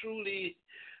yours truly,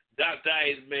 Dr.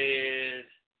 Iceman.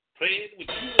 Playing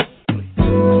with you.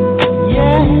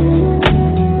 Yeah.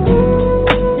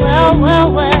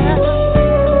 Well.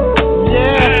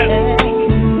 Yeah.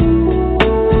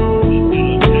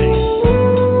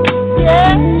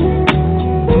 Yeah.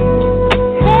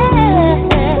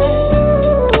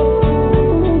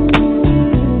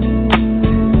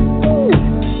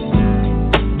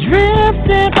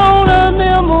 Drifting on a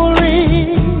memory.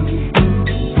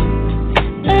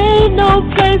 Ain't no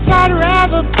place I'd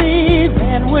rather be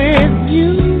than with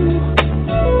you.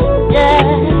 Yeah.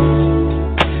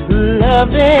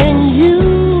 Loving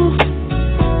you,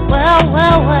 well.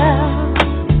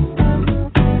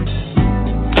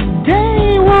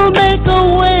 Day will make a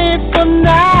way for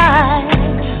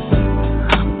night.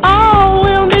 All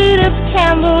we'll need is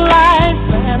candlelight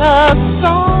and a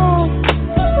song.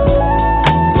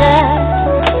 Yeah,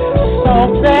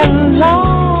 soft and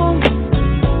long.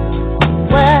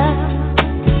 Well,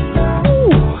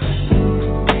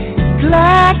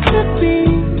 glad to be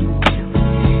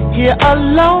here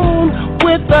alone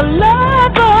with a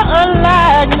lover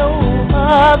like no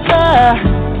other.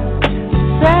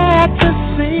 Sad to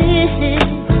see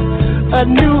a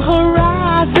new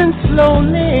horizon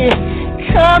slowly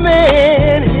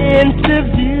coming into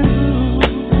view.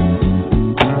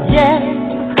 Yeah,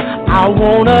 I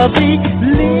wanna be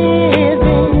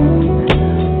living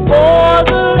for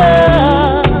the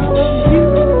love of you.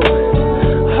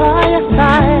 Oh, yes, I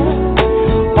am.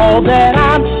 All that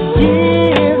I'm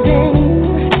giving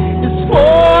is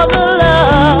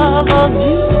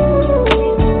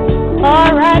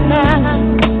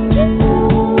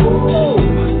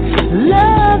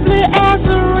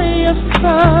the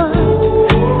sun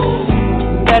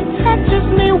that touches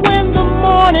me when the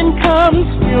morning comes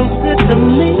feels good to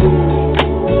me.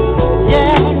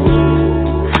 Yeah,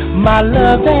 my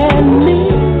love and me.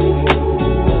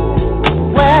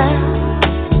 Well,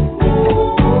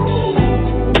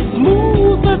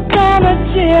 smoother than a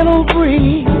gentle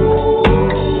breeze,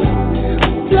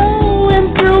 flowing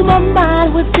through my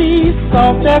mind with ease,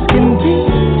 soft as can be.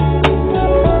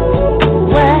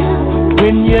 Well,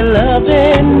 when you're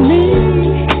loving me,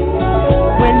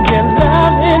 when you're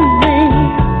loving me,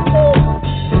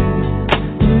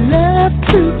 love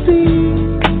to be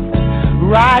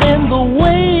riding the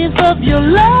waves of your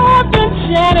love,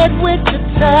 enchanted with your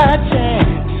touch. And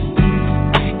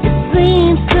it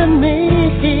seems to me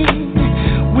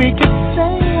we could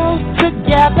sail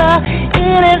together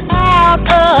in and out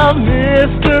of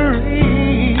mystery.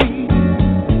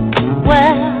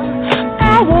 Well,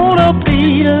 I wanna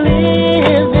be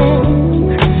living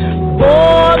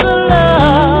for the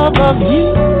love of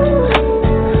you.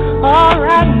 All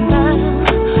right now,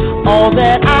 all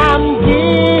that I'm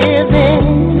giving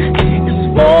is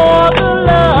for the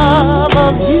love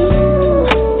of you.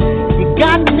 You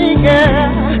got me, girl.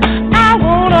 I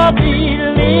wanna be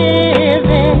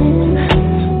living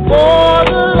for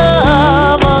the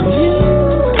love of you.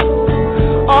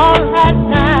 All right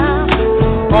now,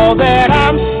 all that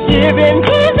I'm giving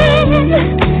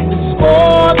is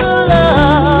for the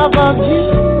love of you.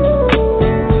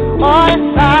 Oh, yes,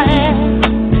 I am.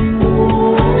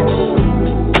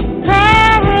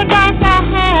 Paradise I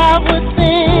have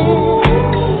within.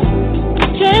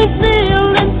 Can't feel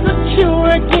insecure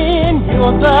again.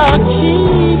 You're the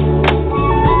key.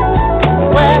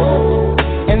 Well,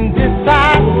 and this I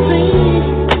see.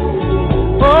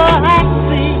 Oh, I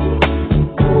see.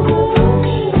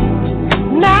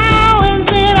 Now and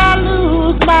then I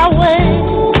lose my way,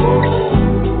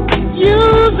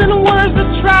 using words to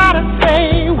try to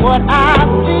say what I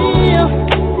feel.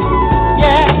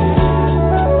 Yeah,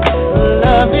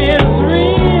 love is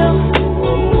real.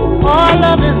 Oh,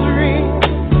 love is real.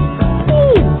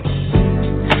 Ooh.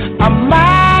 I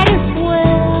might as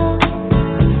well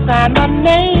sign my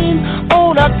name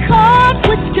on a card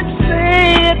which could say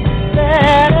it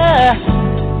better.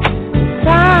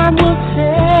 Time will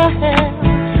tell,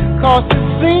 'cause it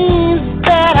seems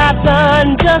that I've done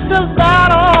just about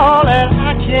all that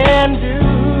I can do.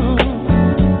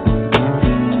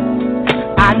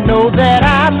 I know that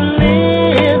I'm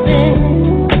living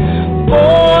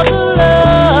for the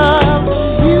love of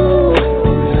you.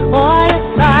 Oh, yes,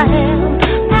 I am.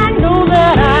 I know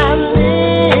that I'm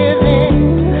living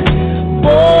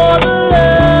for the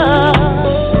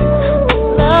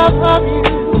love of you.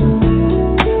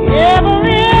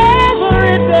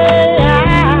 Every day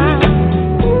I'm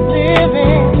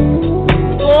living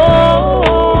for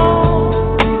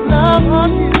love of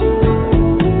you.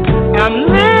 I'm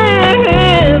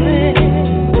living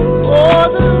for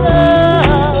the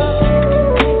love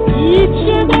each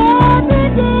and every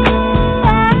day.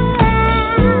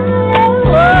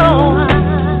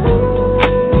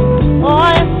 Oh,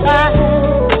 yes,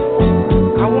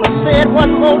 I want to say it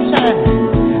one more time.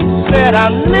 Said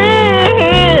I'm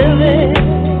living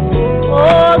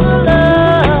for the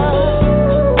love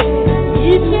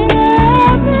each and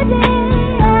every day.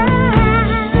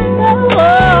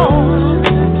 Oh,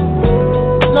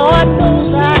 Lord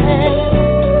knows I am.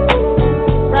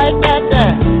 Right back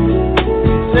there.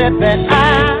 Said that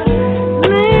I'm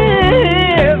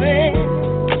living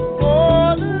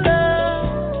for the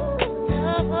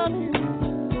love of you.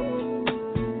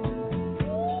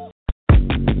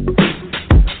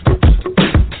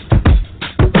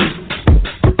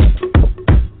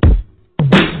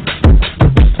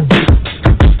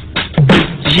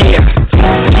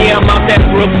 Yeah, I'm out at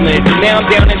Brooklyn. Now I'm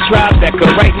down in Tribeca,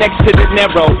 right next to the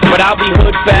Narrow. But I'll be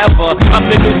hood forever. I'm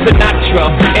the new Sinatra.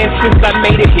 And since I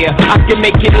made it here, I can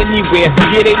make it anywhere.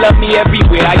 Yeah, they love me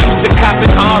everywhere. I used to cop in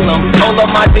Harlem. All of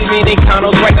my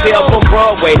Dominicanos right there up on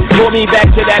Broadway. Pulled me back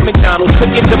to that McDonald's.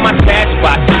 Took it to my stash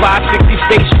spot, 560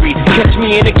 State Street. Catch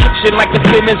me in the kitchen like the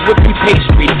Simmons whipping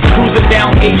pastry. Cruising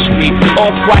down A Street,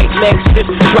 off-white Lexus.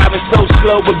 Driving so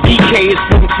slow, but BK is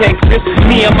from Texas.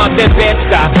 Me, I'm out that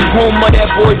Bed-Stuy, home of that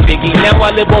boy Biggie. Now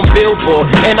I live on Billboard,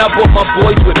 and I brought my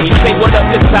boys with me. Say what up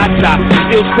to Tata,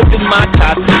 still sipping my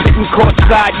top. Sitting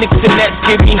courtside, Knicks and Nets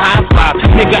give me high five.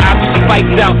 Nigga, I be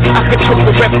spiked out, I control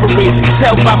the referees.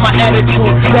 Tell by my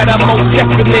attitude that I'm most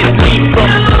definitely from.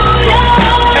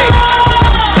 Hey.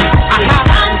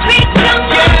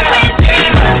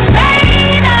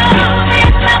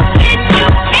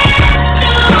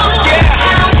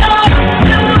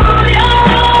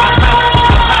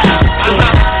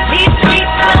 These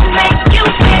streets will make you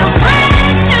feel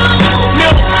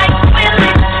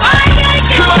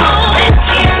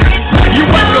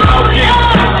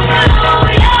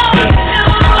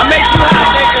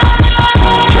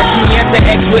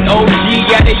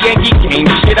Yankee game.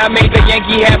 Shit, I made the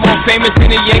Yankee hat more famous than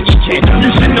the Yankee can. You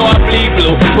should know I bleed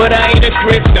blue, but I ain't a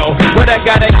crypto. But I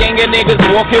got a gang of niggas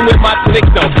walking with my click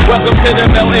though. Welcome to the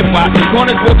melting pot.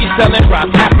 Corners will be selling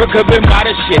rock. Africa been by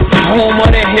the shit. Home of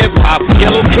the hip hop.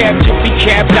 Yellow cap, gypsy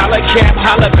cap, dollar cap,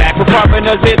 holla back. For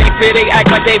foreigners in they fit, they act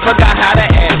like they forgot how to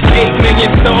act. 8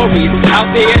 million stories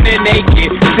out there in the naked.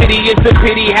 City is the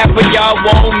pity, half of y'all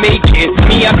won't make it.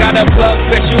 Me, I got a plug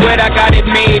special ed, I got it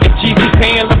made. If Jesus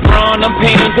paying LeBron, I'm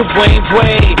paying Dwayne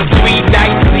Wade. 3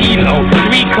 dice CeeLo,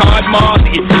 3 card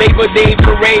Marley. Labor Day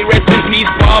parade, rest in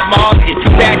peace Bob Marley.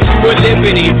 Statue of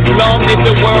Liberty, long live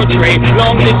the World Trade,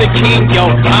 long live the King, yo.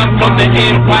 I'm from the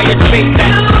Empire State.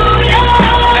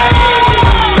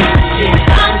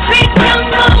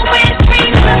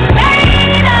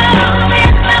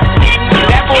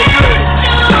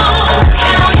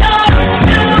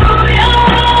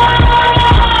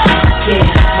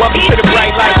 Welcome to the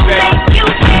bright light, baby.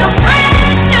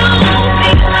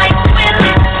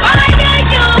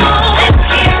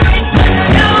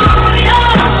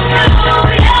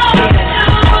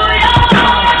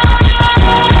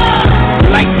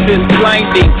 Lights is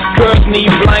blinding, girls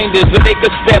need blinders, so they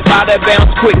could step out of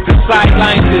bounds quick. The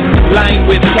sidelines is lined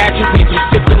with casualties who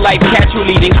sip the life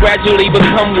casually, then gradually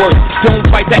become worse. Don't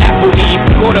fight the apple eve,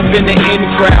 caught up in the in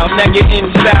crowd, now you're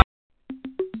in style.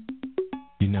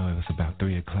 You know, it was about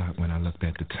 3 o'clock when I looked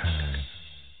at the time.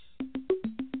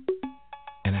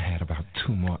 And I had about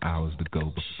 2 more hours to go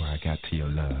before I got to your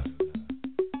love.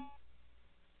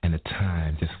 And the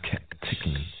time just kept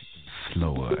ticking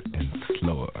slower and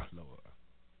slower.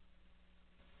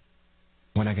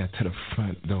 When I got to the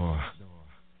front door,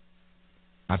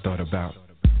 I thought about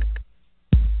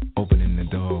opening the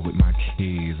door with my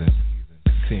keys and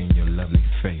seeing your lovely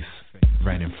face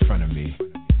right in front of me.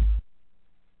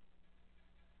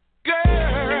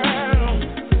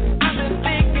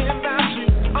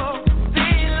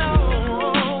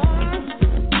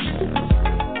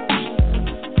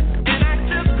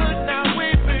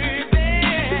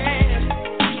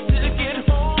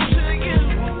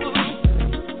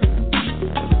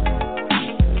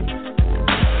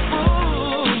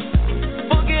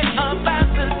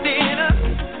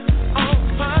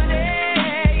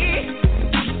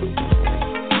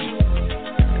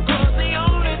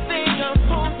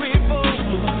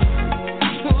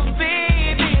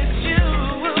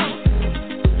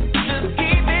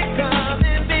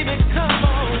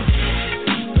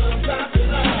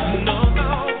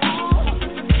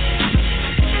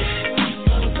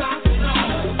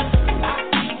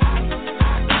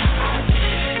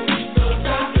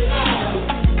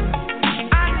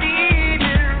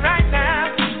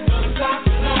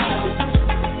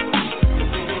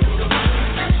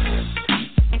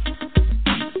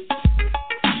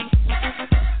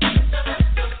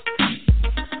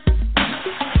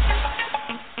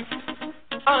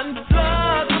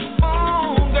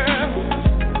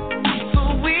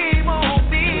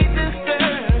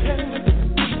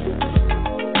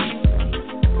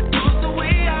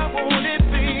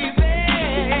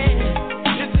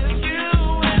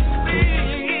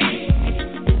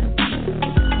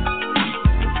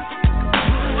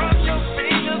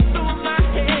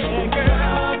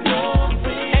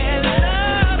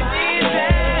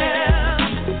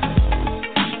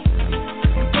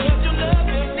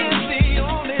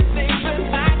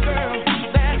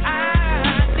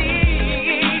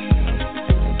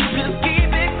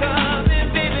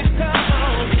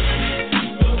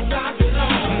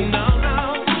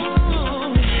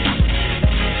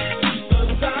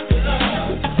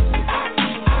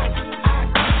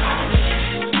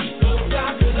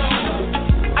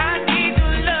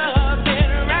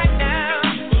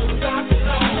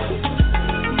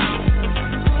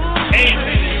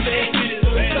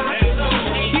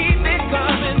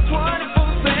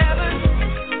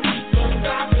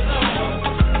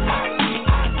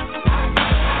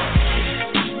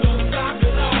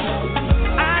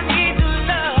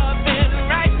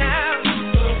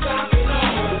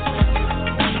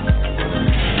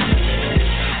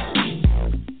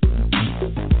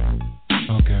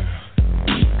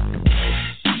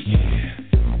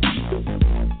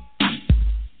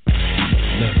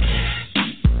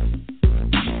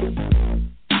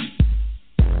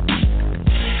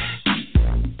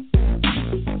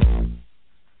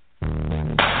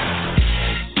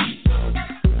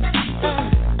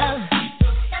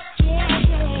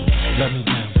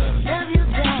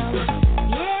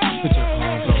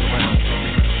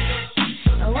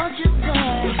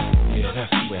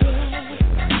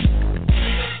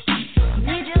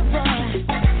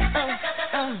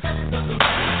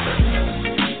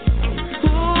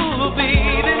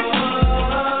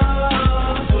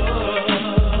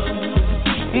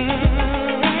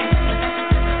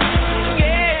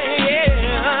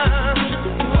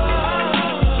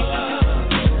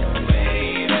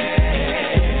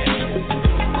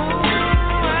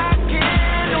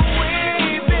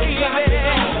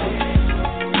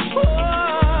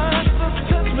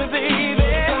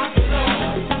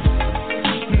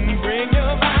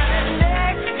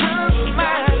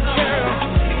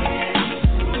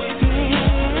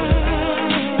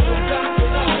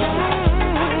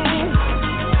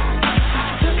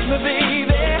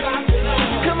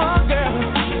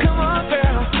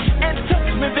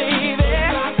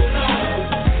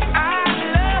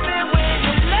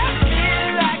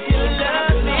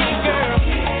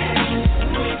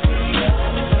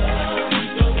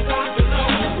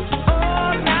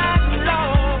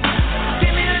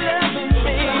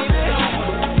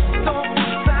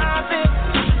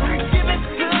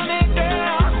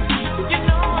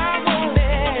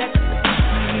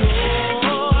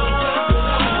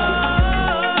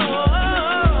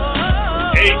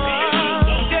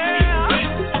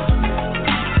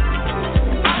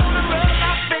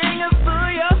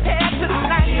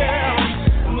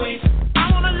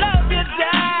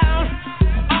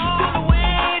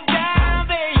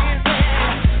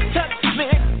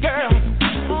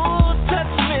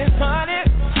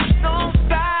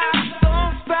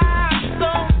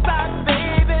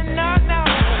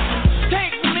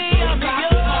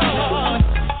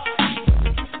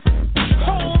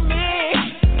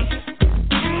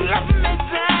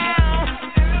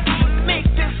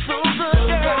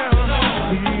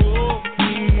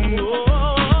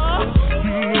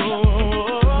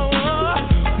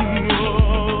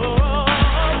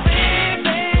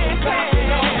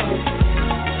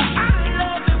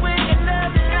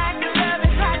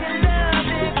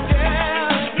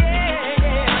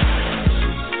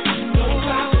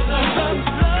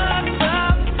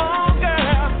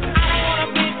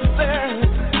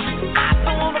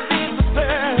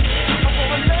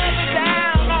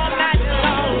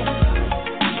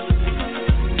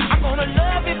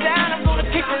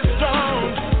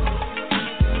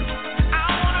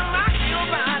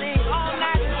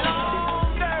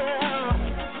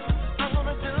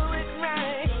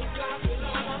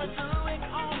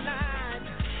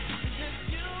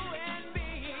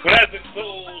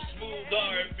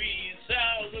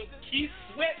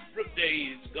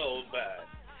 days gone by.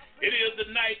 It is the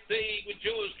night thing with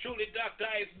yours truly, Dr.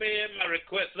 Iceman. My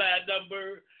request line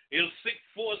number is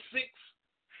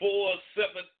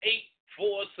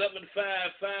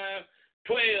 646-478-4755.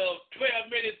 12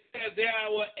 minutes past the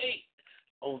hour 8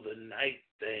 on the night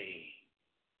thing.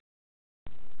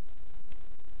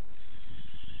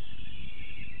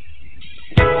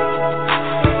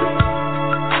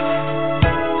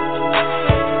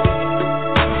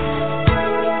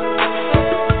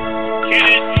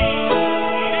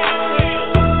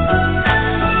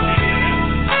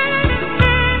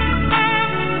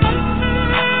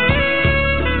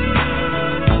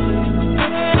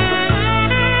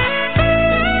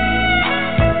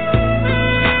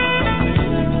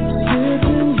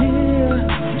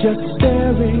 Just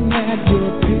staring at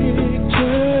your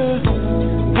picture,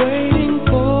 waiting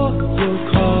for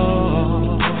your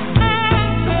call.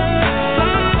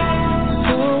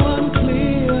 So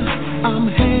unclear, I'm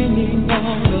hanging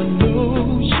on a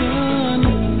notion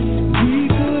we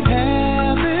could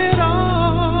have it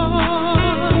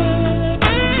all.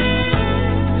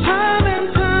 Time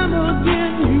and time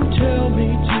again, you tell me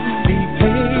to be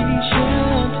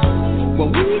patient, but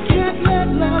we can't let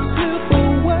love slip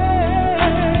away.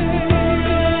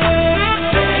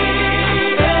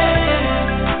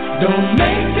 Don't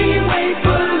make me wait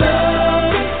for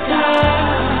love this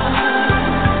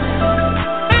time.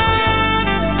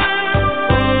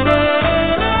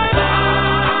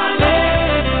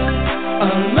 A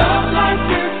love like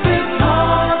this is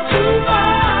hard to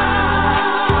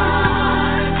find.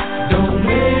 Don't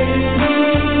make me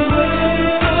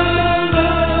wait for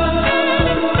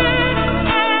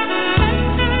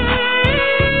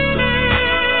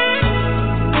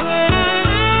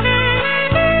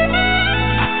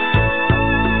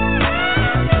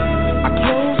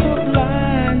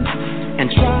and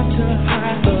try to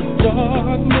hide the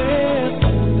darkness,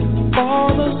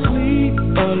 fall asleep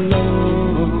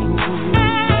alone.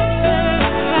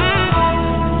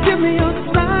 Give me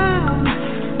a sign.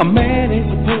 A man is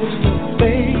supposed to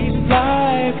face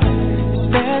life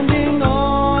standing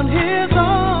on his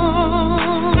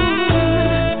own.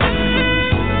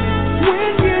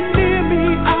 When you're near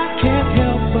me, I can't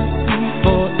help but see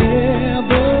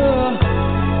forever.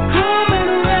 Come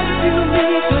and rescue me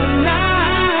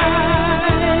tonight.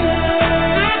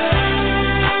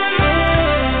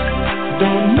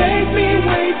 Don't make me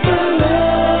wait for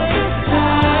love this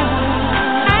time.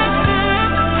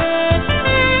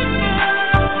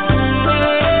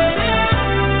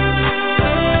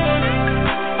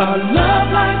 A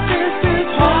love like this is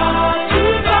hard to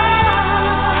find.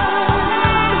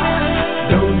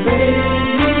 Don't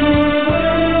make me wait for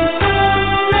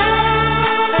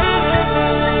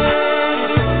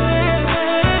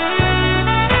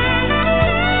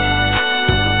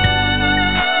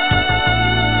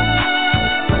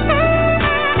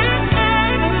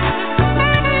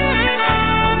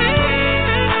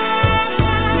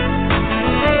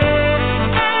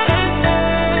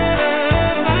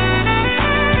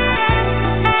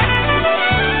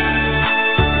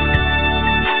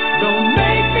Don't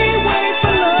make me wait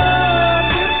for love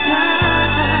this time.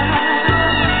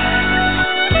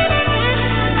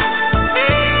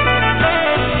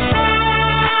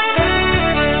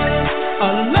 A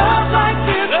love like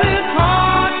this is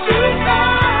hard to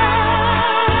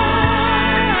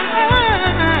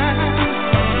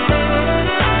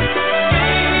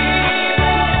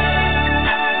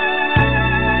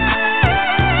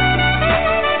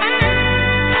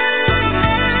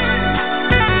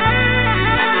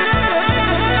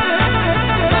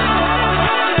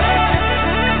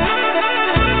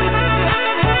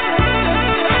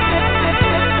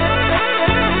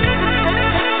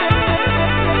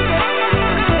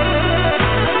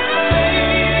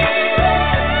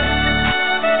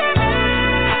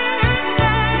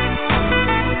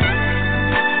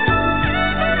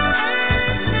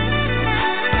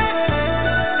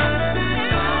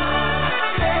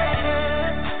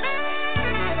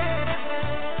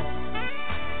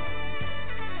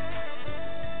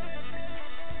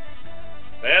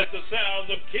That's the sounds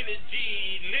of Kenny G,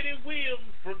 Lenny Williams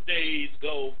from days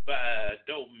go by.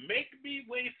 Don't make me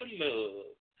wait for love.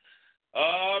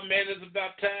 Oh, man, it's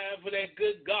about time for that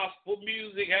good gospel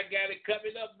music. I got it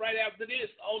coming up right after this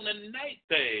on the night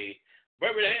thing.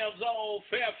 Birmingham's own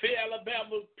Fairfield,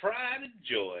 Alabama, pride and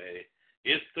joy.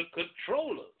 It's the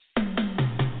Controllers.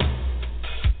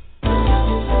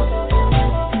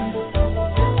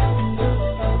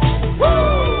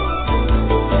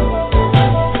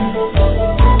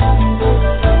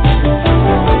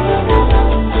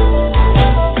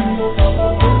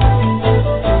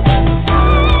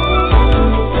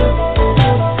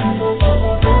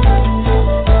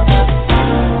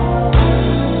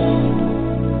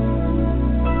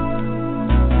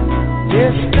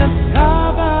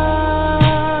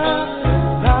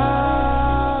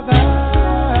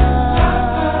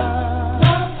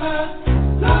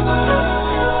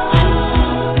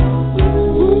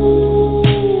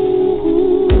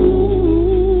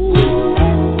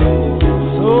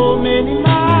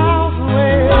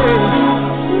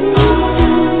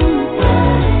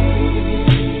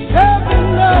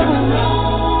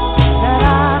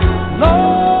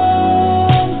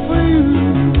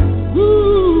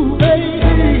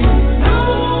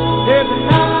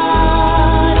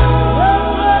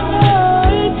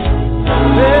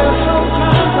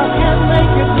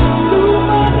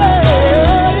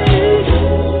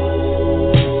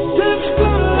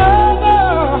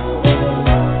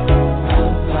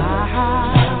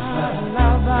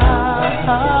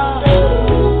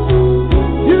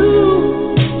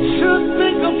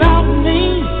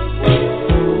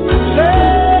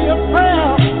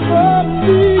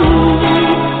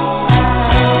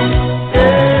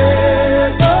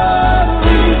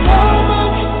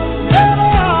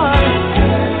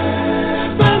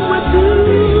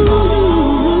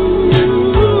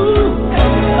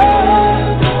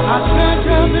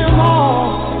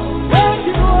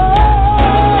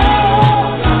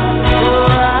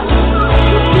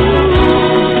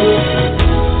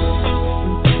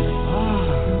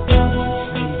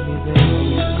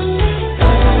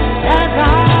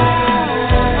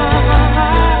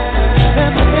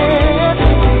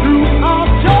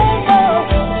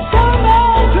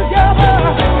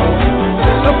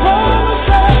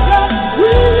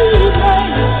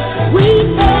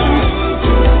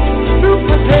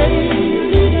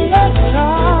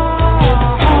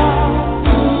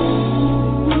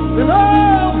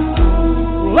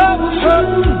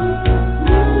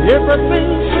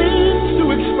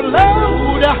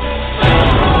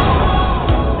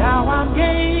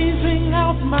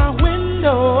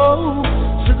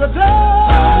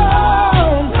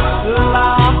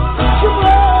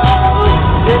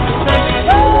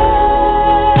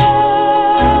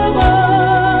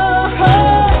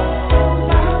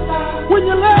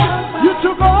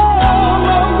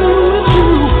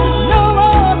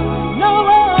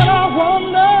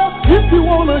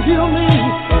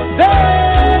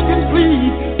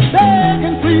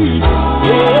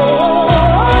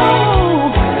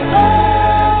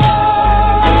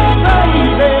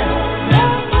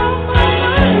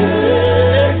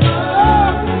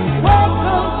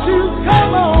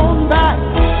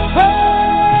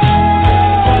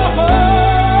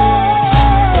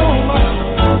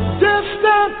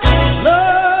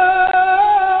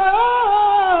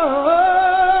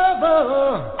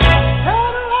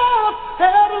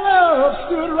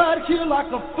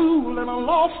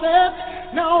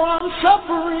 Now I'm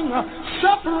suffering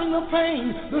the pain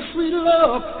the sweet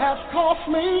love has cost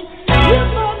me. You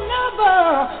will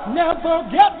never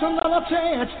get another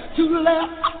chance to let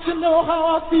you know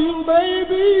how I feel,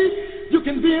 baby. You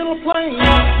can be in a plane,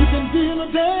 you can be in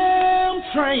a damn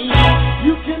train,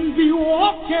 you can be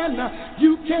walking,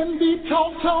 you can be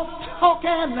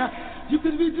talking, you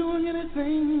can be doing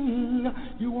anything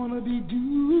you want to be doing.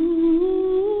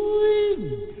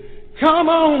 Come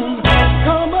on back,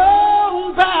 come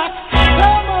on back.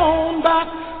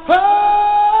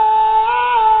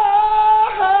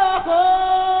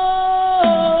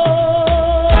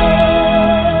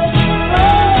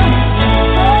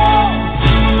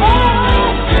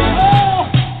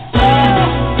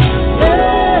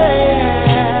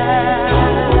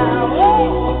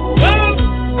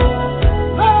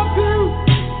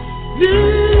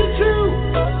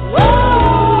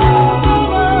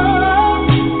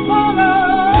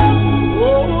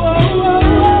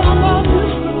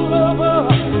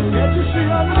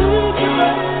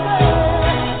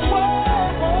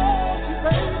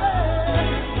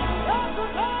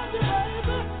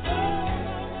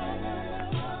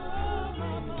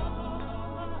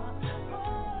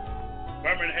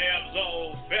 Birmingham's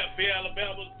own Fairfield,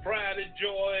 Alabama's pride and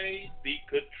joy, the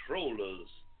Controllers,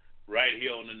 right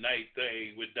here on the Night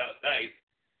Thing with Dr. Ice.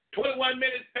 21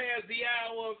 minutes past the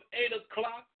hour of 8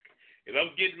 o'clock, and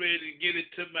I'm getting ready to get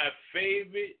into my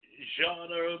favorite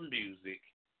genre of music.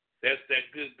 That's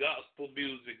that good gospel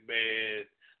music, man.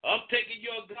 I'm taking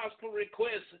your gospel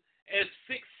requests at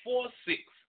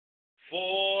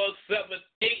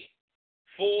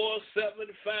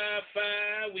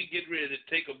 646-478-4755. We get ready to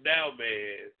take them down,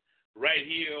 man, right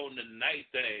here on the Night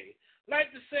Thing. Like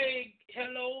to say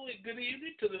hello and good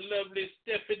evening to the lovely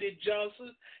Stephanie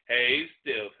Johnson. Hey,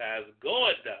 Steph, how's it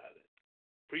going, darling?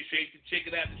 Appreciate you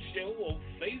checking out the show on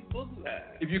Facebook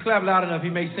Live. If you clap loud enough,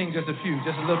 he may sing just a few,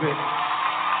 just a little bit.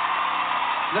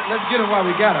 Let's get him while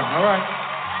we got him, all right?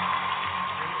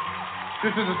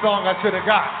 This is a song I should have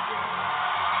got.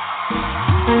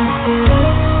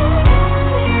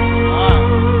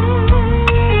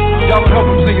 Y'all would help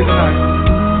him sing it tonight.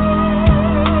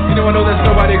 Anyone know there's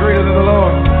nobody greater than the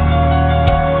Lord?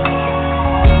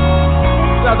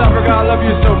 South Africa, I love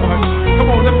you so much. Come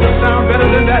on, lift the sound better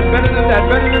than that, better than that,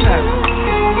 better than that.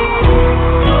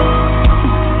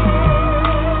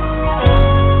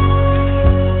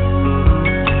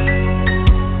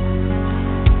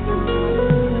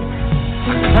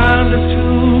 I climbed up to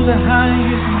the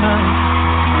highest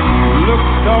mountain,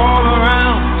 looked all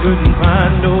around, couldn't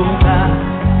find nobody.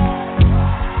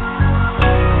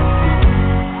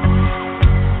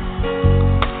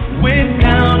 Went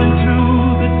down into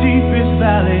the deepest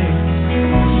valley,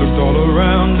 looked all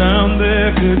around down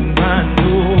there, couldn't find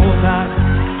nobody.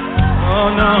 Oh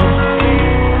no.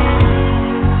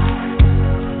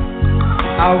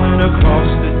 I went across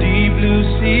the deep blue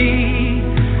sea,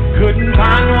 couldn't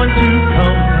find one to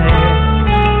compare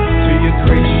to your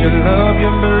grace, your love,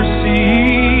 your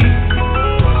mercy.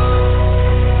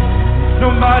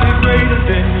 Nobody greater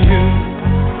than you.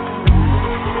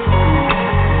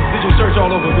 Search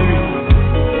all over, baby.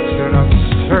 Said I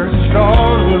searched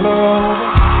all over,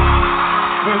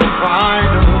 couldn't find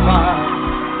nobody.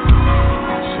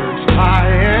 Searched high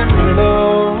and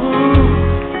low,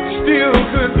 still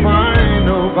couldn't find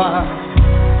nobody.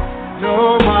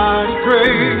 Nobody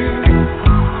great,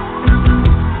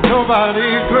 nobody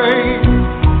great,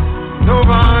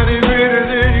 nobody greater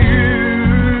than you.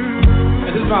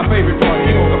 And this is my favorite part.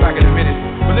 We're gonna go back in a minute.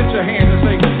 But lift your hands and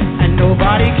say, and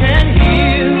nobody can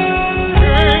heal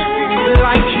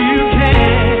like you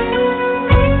can.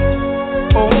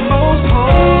 Oh, most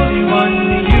holy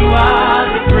one, you are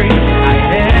the great I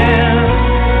am.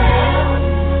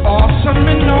 Awesome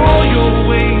in all your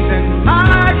ways and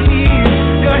mighty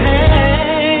in your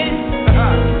hand.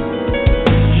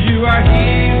 You are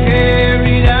here,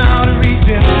 carried out a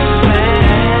redemption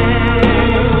plan.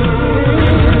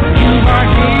 You are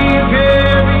here,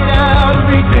 carried out a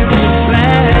redemption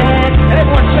plan.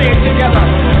 Everyone say it together.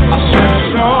 I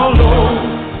searched all over,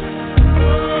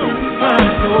 couldn't find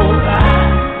nobody.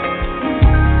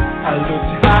 I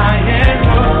looked high and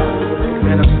low,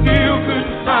 and I still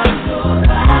couldn't find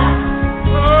nobody.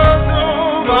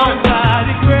 Oh,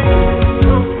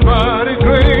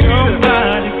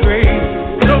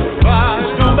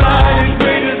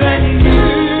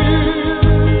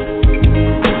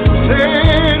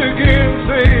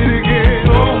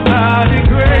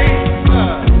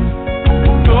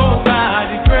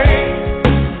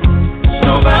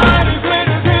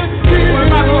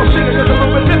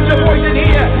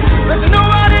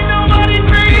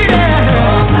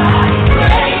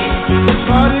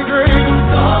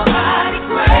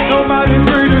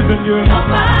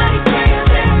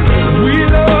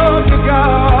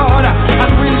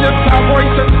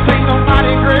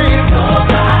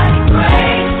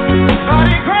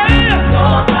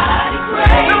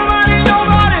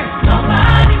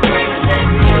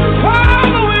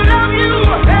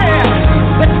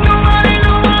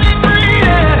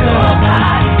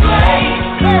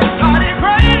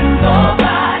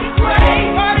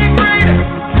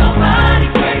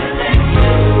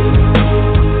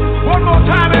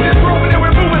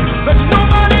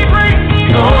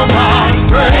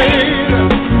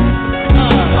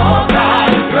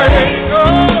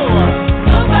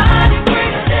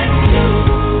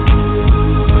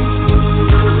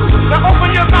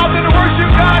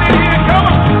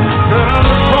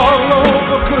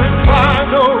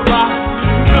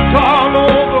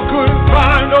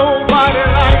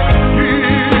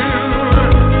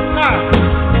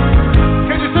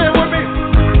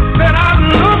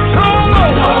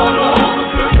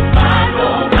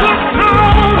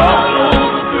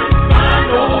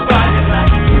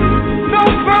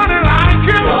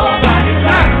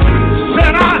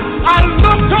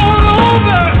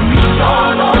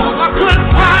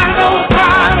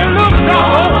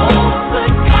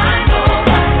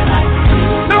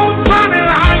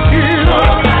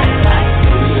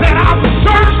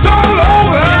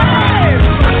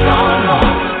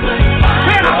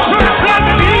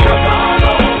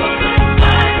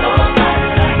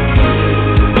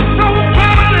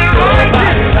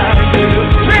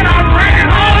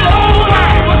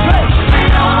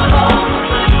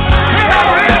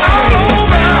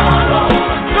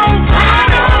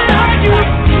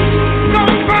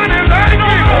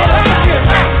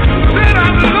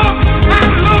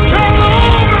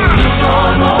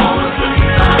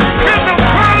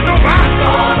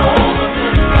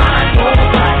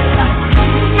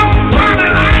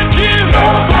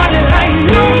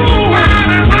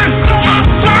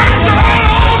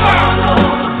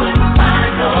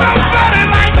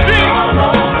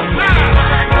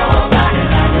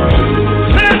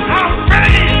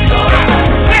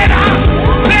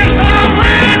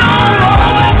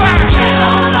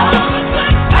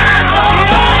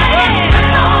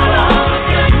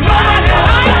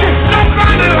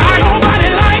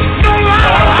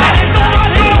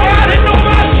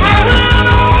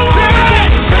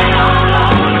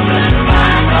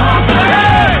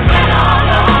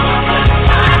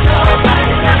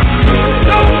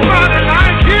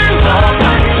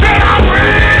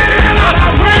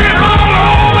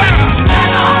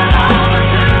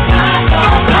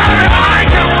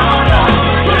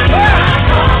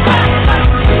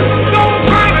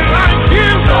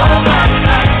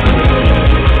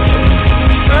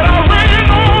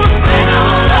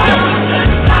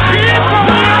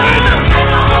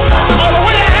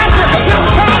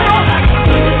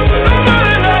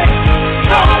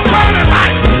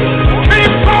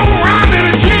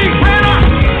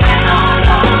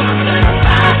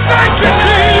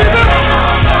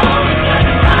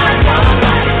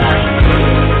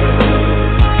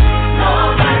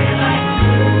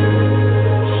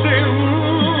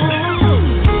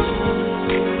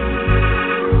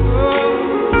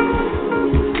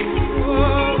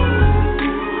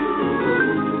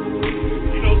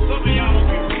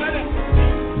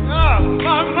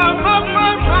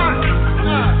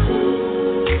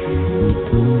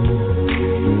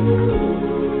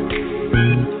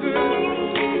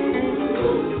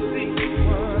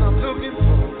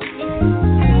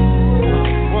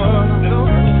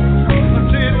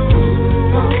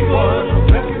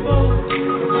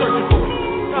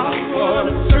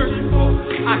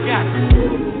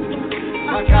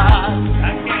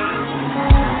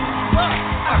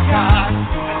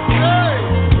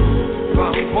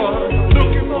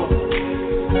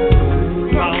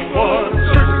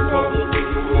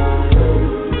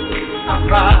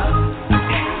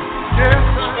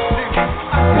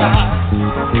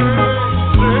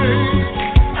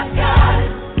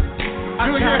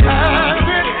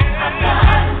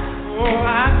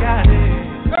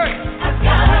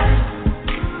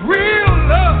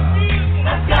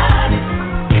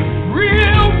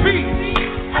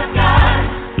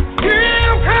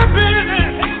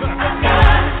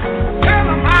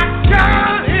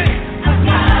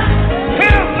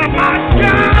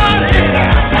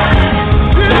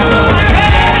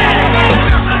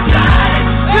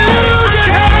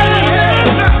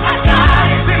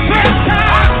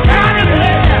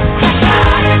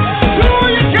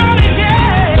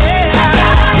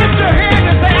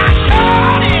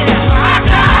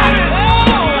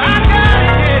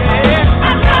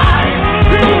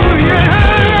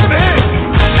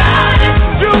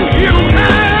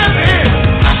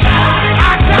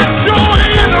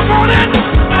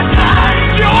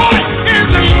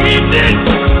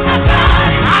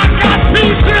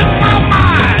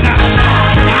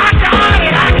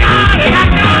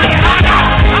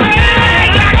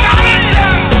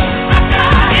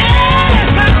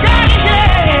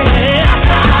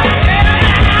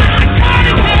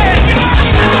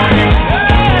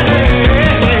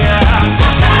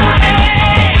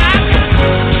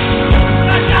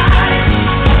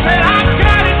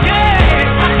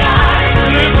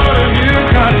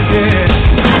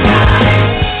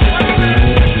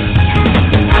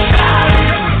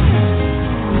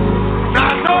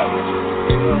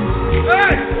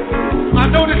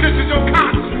 this is your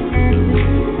concert.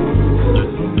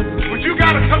 But you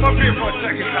got to come up here for a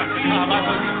second, Dr. Cobb. I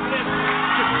know you.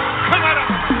 Come right up.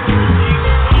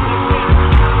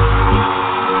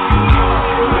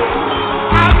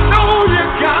 I know you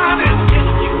got it.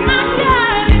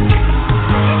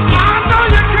 I know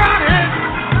you got it.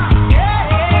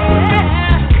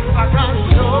 I got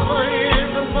joy in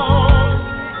the morning,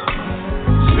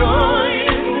 joy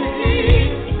in the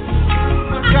evening.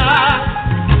 I got.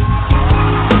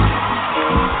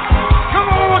 Come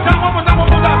on, one more time.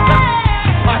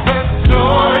 I got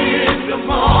joy in the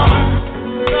morning,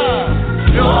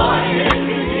 joy in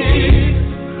the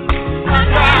evening. I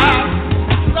got.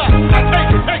 Now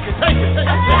take it.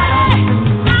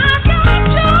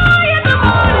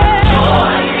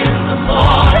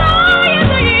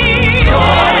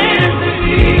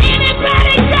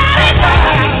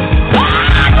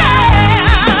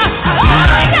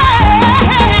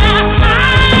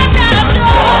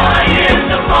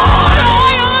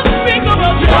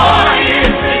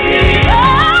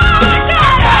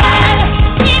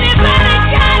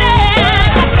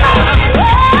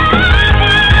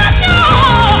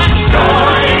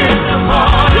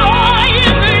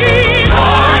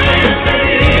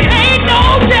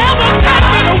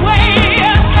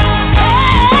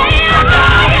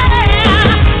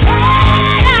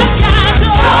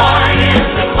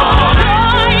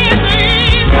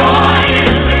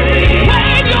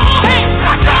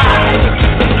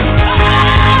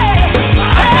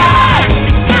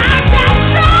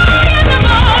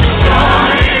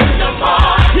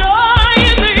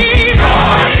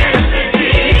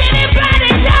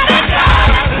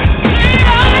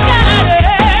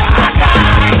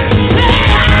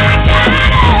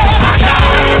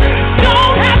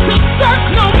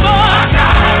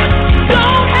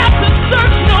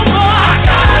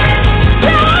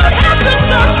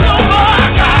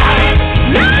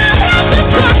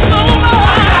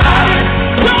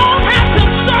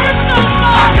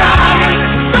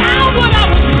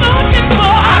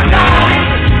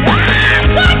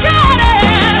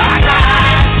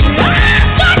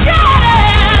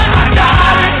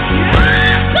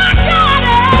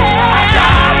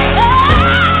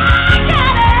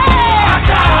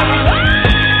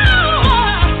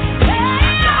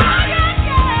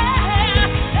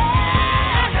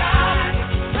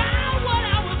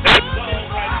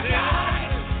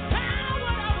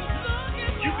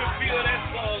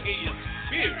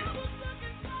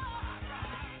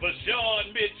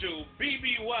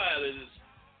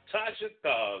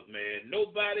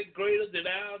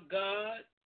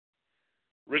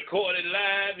 Recorded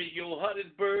live in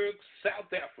Johannesburg,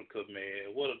 South Africa,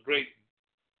 man. What a great,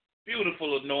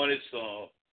 beautiful, anointed song.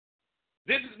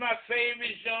 This is my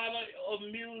favorite genre of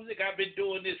music. I've been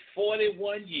doing this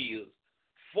 41 years.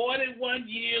 41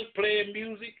 years playing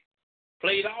music,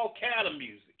 played all kind of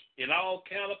music in all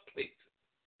kind of places.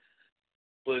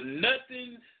 But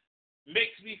nothing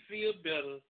makes me feel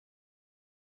better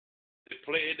than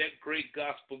playing that great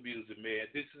gospel music, man.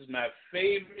 This is my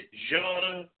favorite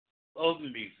genre of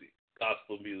music,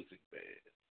 gospel music, man.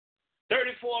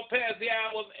 34 past the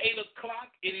hour of 8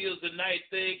 o'clock. It is the night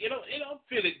thing. I'm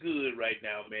feeling good right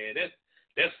now, man.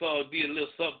 That song did a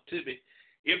little something to me.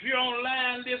 If you're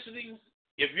online listening,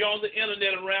 if you're on the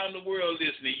internet around the world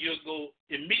listening, you'll go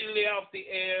immediately off the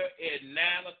air at 9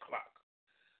 o'clock.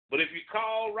 But if you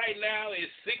call right now,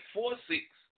 it's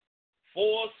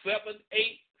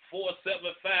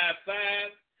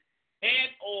 646-478-4755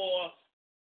 and or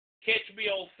catch me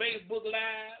on Facebook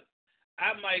Live.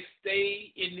 I might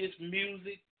stay in this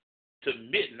music to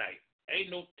midnight. Ain't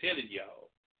no telling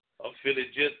y'all. I'm feeling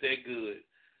just that good.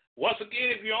 Once again,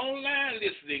 if you're online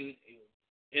listening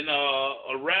in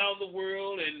around the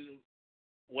world, and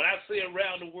when I say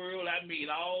around the world, I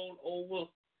mean all over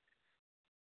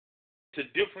to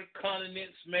different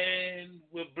continents, man.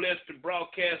 We're blessed to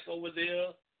broadcast over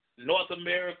there. North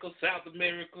America, South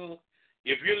America.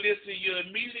 If you're listening, you'll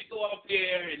immediately go off the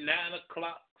air at 9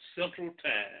 o'clock Central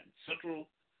Time, Central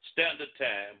Standard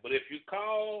Time. But if you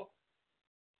call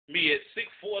me at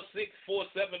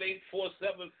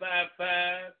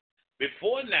 646-478-4755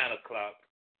 before 9 o'clock,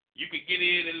 you can get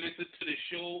in and listen to the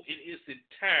show in its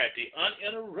entirety,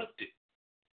 uninterrupted.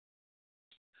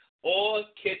 Or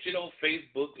catch it on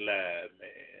Facebook Live,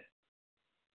 man.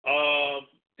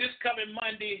 This coming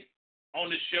Monday on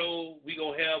the show, we're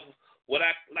going to have what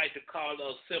I like to call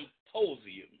a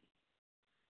symposium.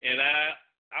 And I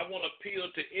want to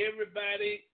appeal to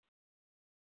everybody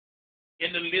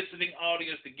in the listening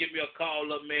audience to give me a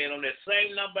call up, man, on that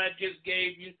same number I just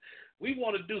gave you. We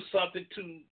want to do something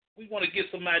we want to get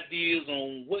some ideas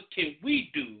on what can we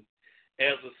do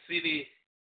as a city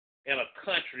in a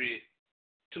country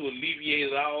to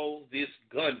alleviate all this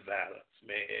gun violence,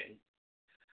 man.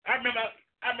 I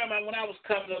remember when I was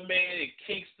coming up, man, in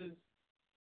Kingston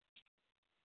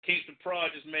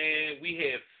Projects, man, we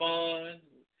had fun.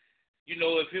 You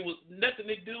know, if it was nothing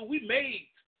to do, we made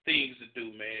things to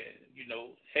do, man. You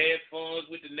know, had fun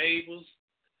with the neighbors.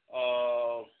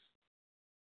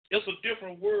 It's a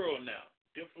different world now.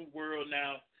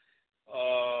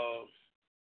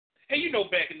 And you know,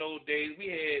 back in those days, we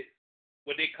had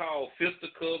what they call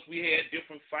fisticuffs. We had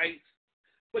different fights,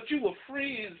 but you were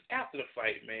friends after the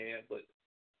fight, man. But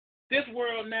this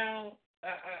world now,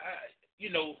 you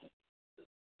know,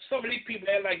 some of these people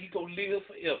act like he's gonna live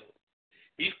forever.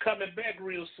 He's coming back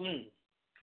real soon,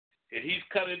 and he's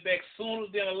coming back sooner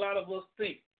than a lot of us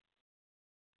think.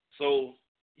 So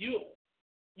you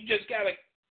just gotta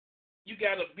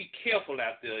be careful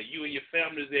out there, you and your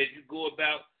families, as you go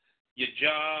about your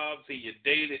jobs and your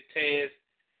daily tasks.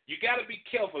 You gotta be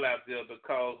careful out there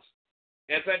because,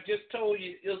 as I just told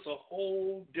you, it's a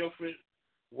whole different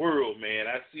world, man.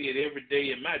 I see it every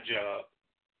day in my job.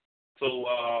 So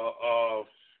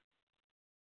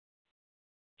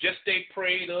just stay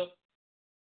prayed up.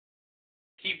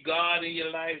 Keep God in your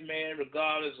life, man,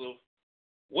 regardless of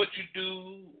what you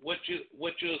do, what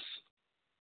your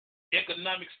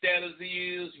economic status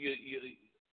is. You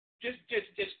just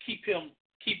keep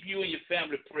you and your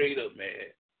family prayed up,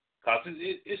 man. Cause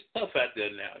it's tough out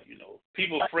there now, you know.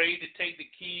 People afraid to take the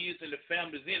kids and the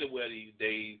families anywhere these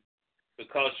days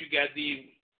because you got these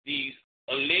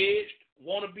alleged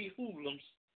wannabe hoodlums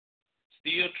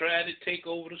still trying to take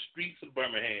over the streets of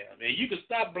Birmingham. And you can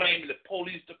stop blaming the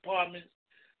police departments,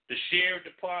 the sheriff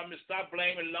department. Stop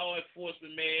blaming law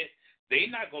enforcement, man. They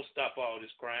not gonna stop all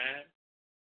this crime.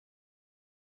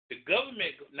 The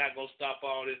government not gonna stop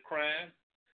all this crime.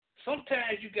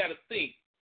 Sometimes you gotta think,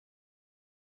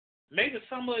 maybe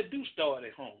some of it do start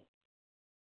at home.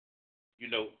 You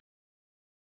know,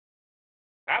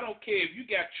 I don't care if you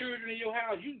got children in your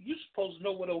house, you supposed to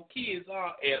know where those kids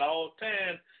are at all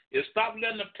times and stop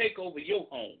letting them take over your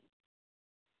home.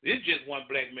 This is just one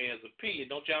black man's opinion.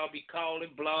 Don't y'all be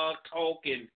calling, blog, talk,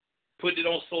 and put it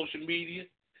on social media.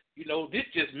 You know, this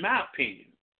is just my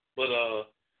opinion. But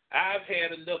I've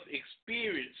had enough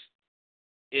experience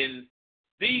in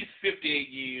these 58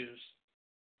 years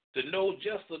to know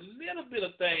just a little bit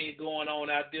of things going on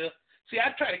out there. See,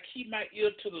 I try to keep my ear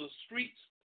to the streets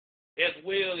as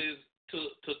well as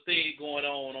to things going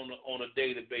on a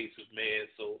daily basis, man.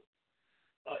 So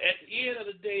at the end of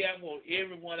the day, I want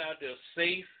everyone out there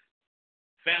safe,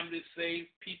 family safe,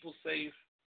 people safe.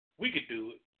 We can do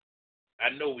it. I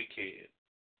know we can.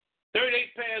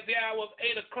 38 past the hour of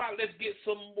 8 o'clock. Let's get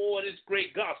some more of this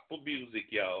great gospel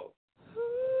music, y'all.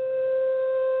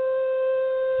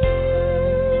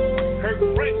 Kirk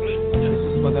Franklin. This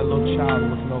is for that little child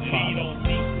with no father.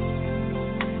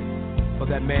 For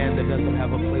that man that doesn't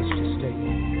have a place to stay.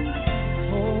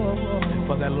 And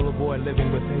for that little boy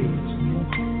living with AIDS.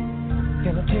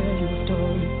 Can I tell you a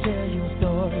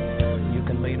story? You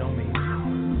can lean on me.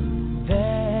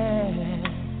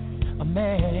 There's a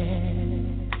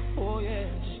man,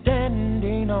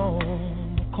 standing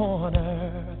on the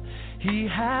corner. He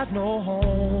has no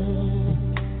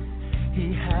home.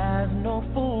 He has no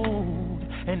food,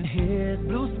 and his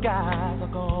blue skies are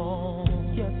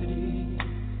gone. Yes, it is.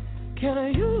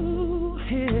 Can you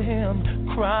hear him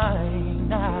crying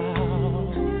now?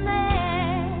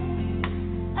 Man,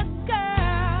 a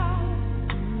girl,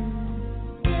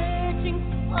 searching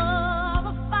for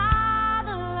a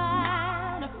father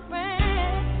and a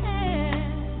friend,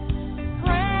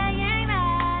 praying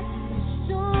that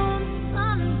soon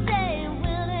someday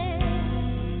will end.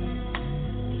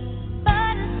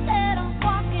 But instead of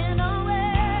walking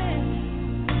away,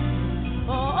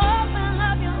 open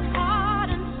up your heart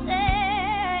and say,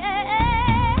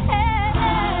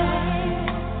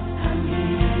 I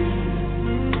need you.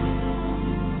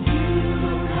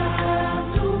 Don't have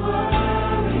to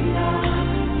worry.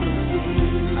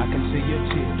 I can see your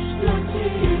tears.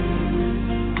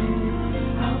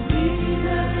 I'll be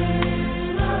there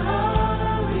in a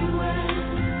hurry when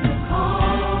you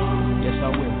call. Yes, I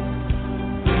will.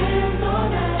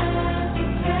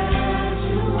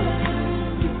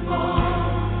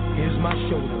 Here's my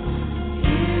shoulder.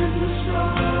 Here's the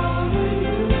shoulder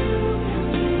you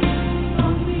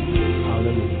on me.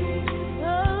 Hallelujah.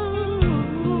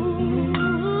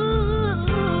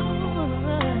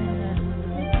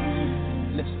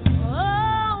 Listen.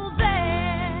 Oh,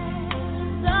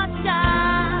 there's a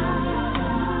child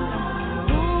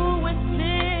who is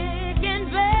sick and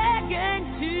begging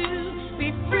to be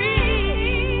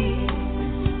free,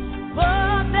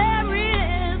 but there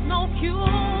is no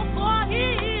cure for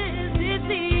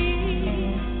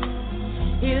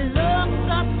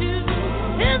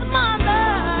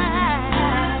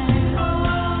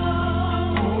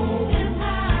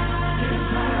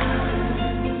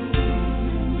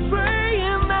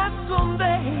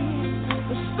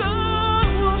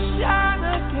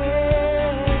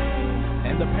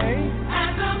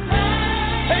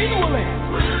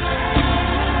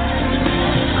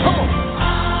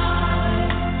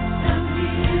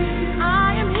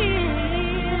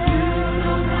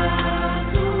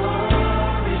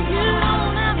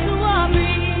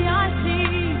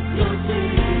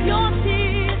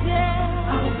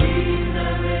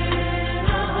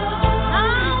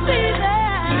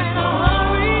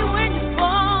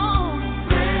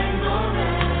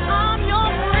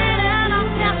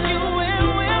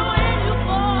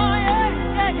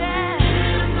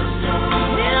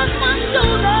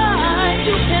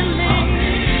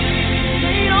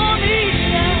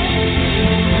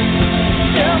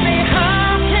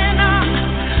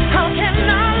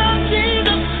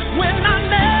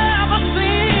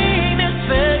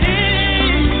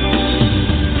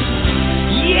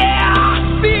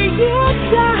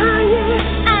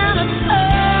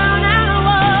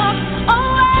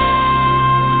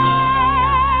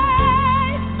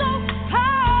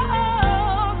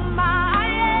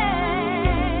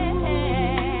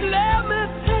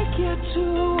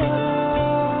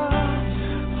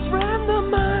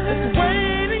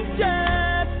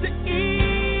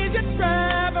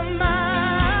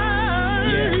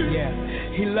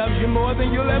more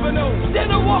than you'll ever know. Instead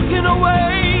of walking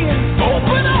away,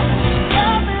 open up.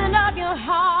 Open up your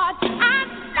heart.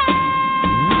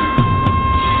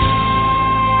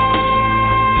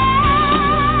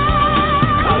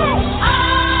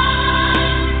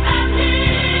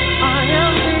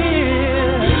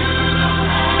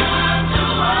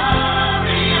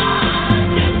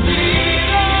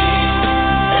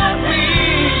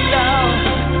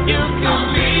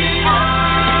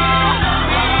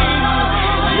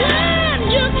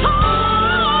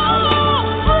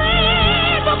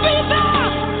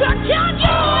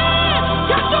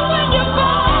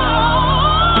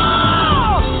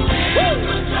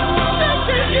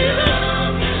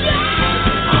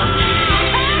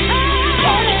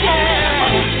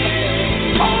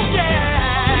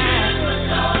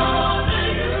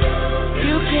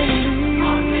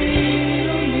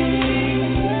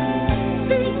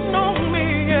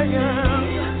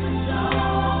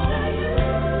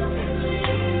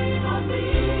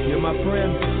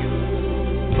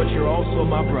 You're also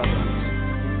my brother.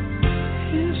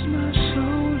 Here's my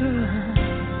shoulder.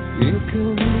 You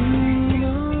can lean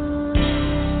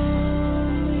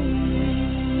on me.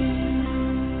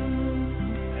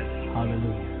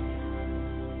 Hallelujah.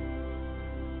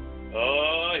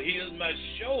 Here's my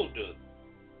shoulder.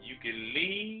 You can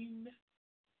lean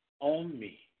on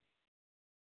me.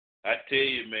 I tell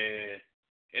you, man.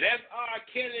 And that's R.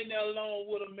 Kelly in there along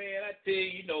with him, man. I tell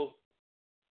you, you know,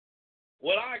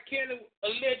 what R. Kelly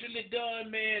allegedly done,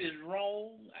 man, is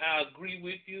wrong. I agree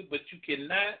with you, but you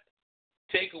cannot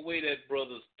take away that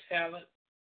brother's talent.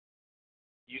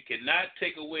 You cannot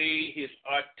take away his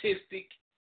artistic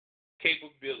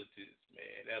capabilities,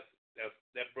 man.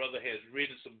 That brother has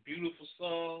written some beautiful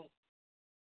songs.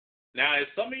 Now, in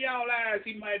some of y'all eyes,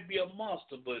 he might be a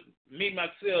monster, but me,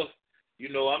 myself, you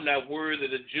know, I'm not worthy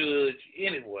to judge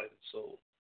anyone, so...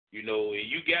 You know, and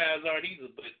you guys aren't either,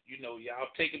 but, you know, y'all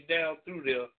take him down through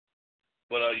there.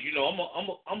 But, you know, I'm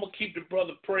gonna keep the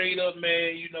brother prayed up,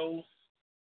 man, you know.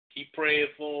 Keep praying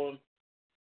for him.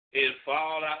 And for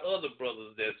all our other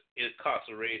brothers that's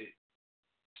incarcerated.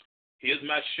 Here's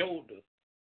my shoulder.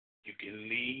 You can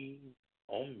lean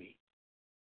on me.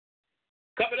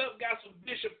 Coming up, got some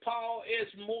Bishop Paul S.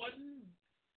 Morton.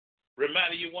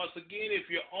 Reminding you once again, if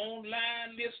you're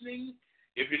online listening,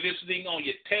 if you're listening on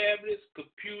your tablets,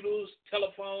 computers,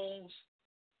 telephones,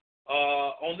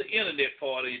 on the internet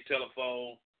part of your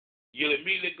telephone, you'll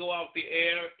immediately go off the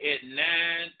air at 9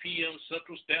 p.m.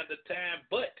 Central Standard Time.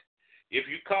 But if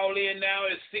you call in now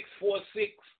at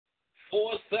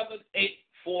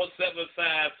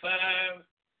 646-478-4755,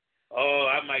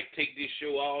 I might take this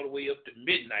show all the way up to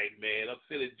midnight, man. I'm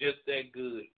feeling just that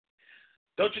good.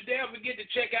 Don't you dare forget to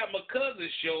check out my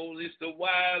cousin's show. It's the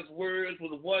Wise Words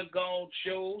with One Gone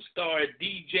show, starring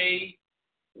DJ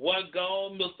One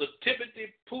Gone, Mr.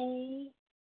 Timothy Poole.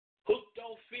 Hooked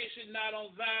on Fishing, Not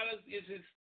on Violence is his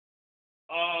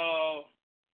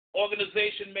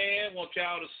organization, man. Want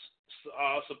y'all to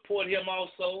support him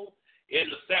also in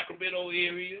the Sacramento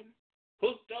area.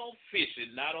 Hooked on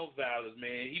Fishing, Not on Violence,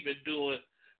 man. He's been doing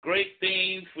great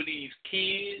things for these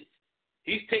kids.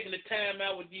 He's taking the time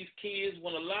out with these kids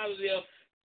when a lot of their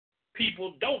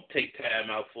people don't take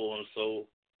time out for them. So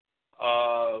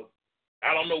I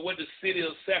don't know what the city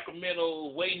of Sacramento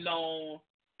is waiting on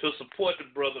to support the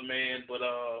brother, man, but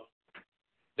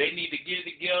they need to get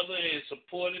together and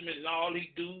support him and all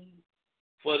he do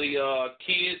for the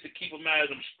kids to keep them out of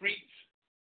them streets.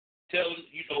 Tell them,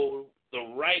 you know, the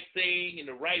right thing and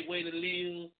the right way to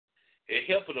live and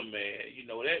helping them, man. You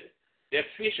know, that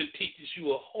fishing teaches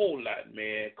you a whole lot,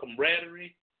 man.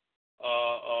 Camaraderie,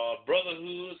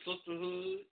 brotherhood,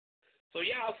 sisterhood. So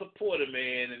y'all support him,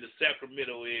 man, in the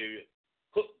Sacramento area.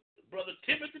 Brother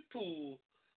Timothy Poole,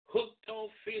 Hooked on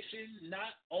Fishing,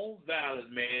 Not on Violence,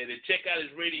 man. And check out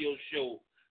his radio show.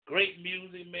 Great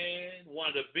music, man. One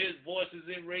of the best voices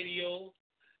in radio.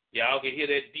 Y'all can hear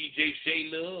that DJ Shay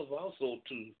Love also,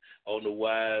 too, on the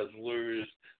Wise Words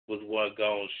with One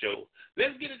Gone show.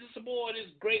 Let's get into some more of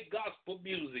this great gospel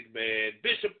music, man.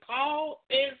 Bishop Paul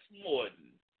S.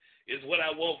 Morton is what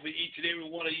I want for each and every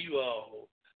one of you all.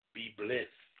 Be blessed.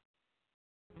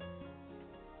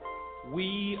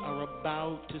 We are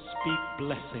about to speak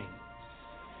blessing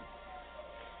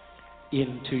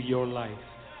into your life.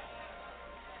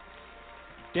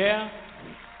 Death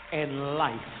and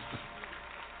life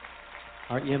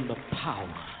are in the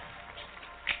power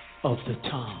of the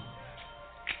tongue.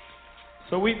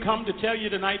 So we've come to tell you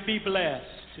tonight, be blessed.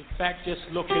 In fact, just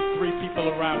look at 3 people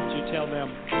around you, tell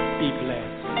them, be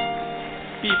blessed.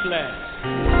 Be blessed.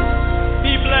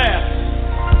 Be blessed.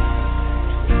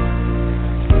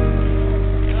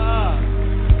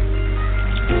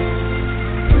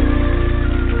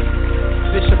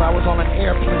 I was on an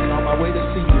airplane on my way to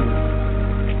see you.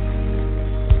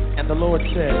 And the Lord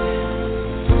said,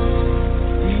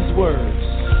 these words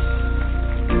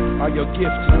are your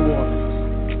gift to New Orleans.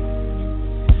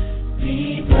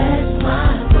 Be blessed,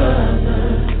 my brother.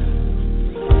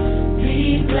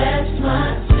 Be blessed,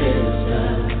 my sister.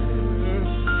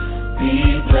 Be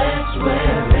blessed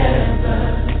wherever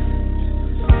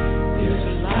this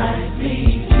life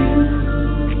leads you.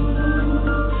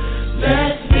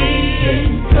 Let me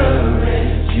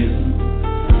encourage you.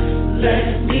 Let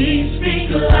me speak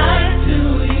life to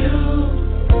you.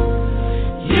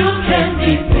 You can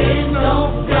depend on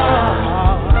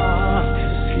God to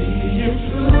see you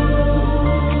through.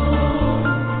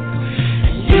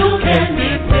 You can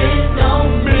depend on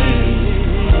me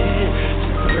to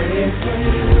pray for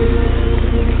you.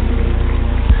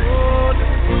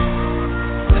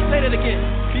 Let's say that again.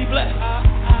 Be blessed.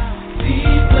 Be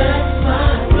blessed,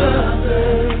 my brother.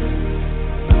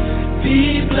 Be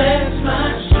blessed, my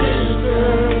sister.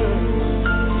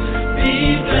 Be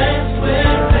blessed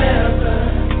wherever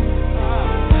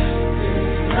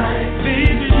this life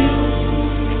leads you.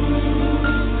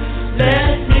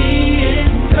 Let me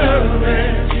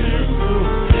encourage you.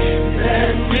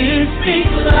 Let me speak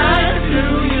life to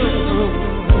you.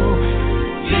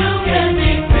 You can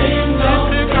depend on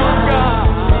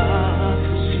God to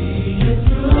see you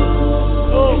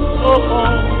through.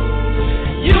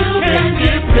 You can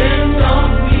depend on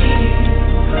me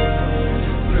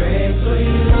to pray for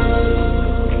you.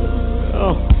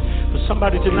 Oh, for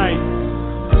somebody tonight,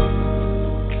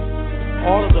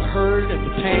 all of the hurt and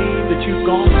the pain that you've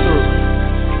gone through,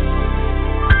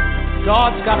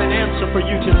 God's got an answer for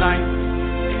you tonight.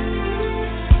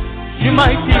 You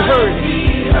might be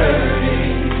hurting,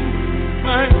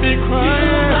 might be crying,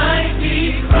 You might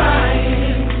be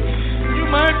crying. you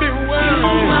might be You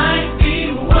worrying. might be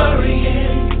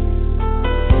worrying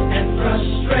and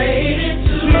frustrated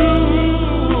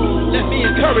too. Let me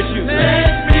encourage you.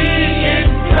 Let me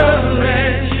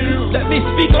encourage you. Let me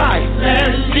speak life.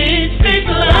 Let me speak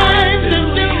life to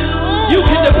you. You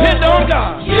can depend on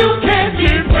God You can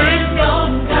depend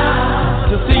on God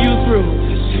to see you through.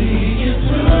 to see you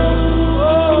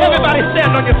through. Everybody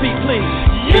stand on your feet, please.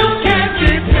 You can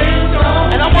depend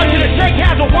on And I want you to shake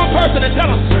hands with one person and tell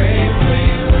them, pray for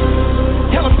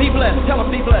you. tell them be blessed, tell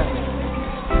them be blessed.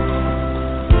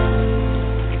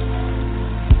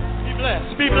 Be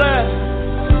blessed, be blessed,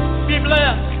 be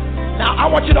blessed. Now I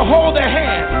want you to hold their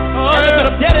hand and look at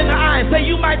them dead in the eye and say,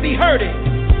 you might be hurting,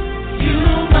 You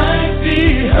might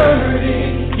be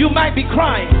hurting. you might be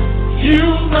crying, You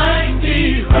might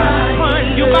be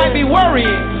crying. you might be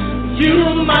worrying.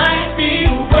 You might be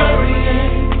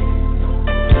worrying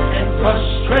and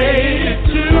frustrated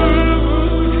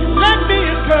too. Let me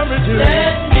encourage you.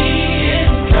 Let me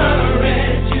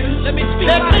encourage you. Let me speak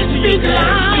Let life me to you.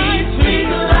 speak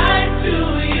life to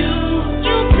you.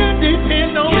 You can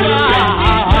depend on You can God.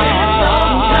 depend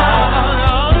on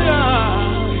God.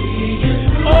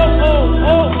 Oh, oh,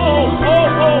 oh, oh, oh,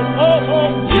 oh, oh, oh.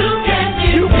 You can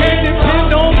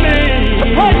Depend on me to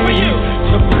pray for you.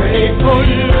 To pray for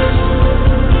you.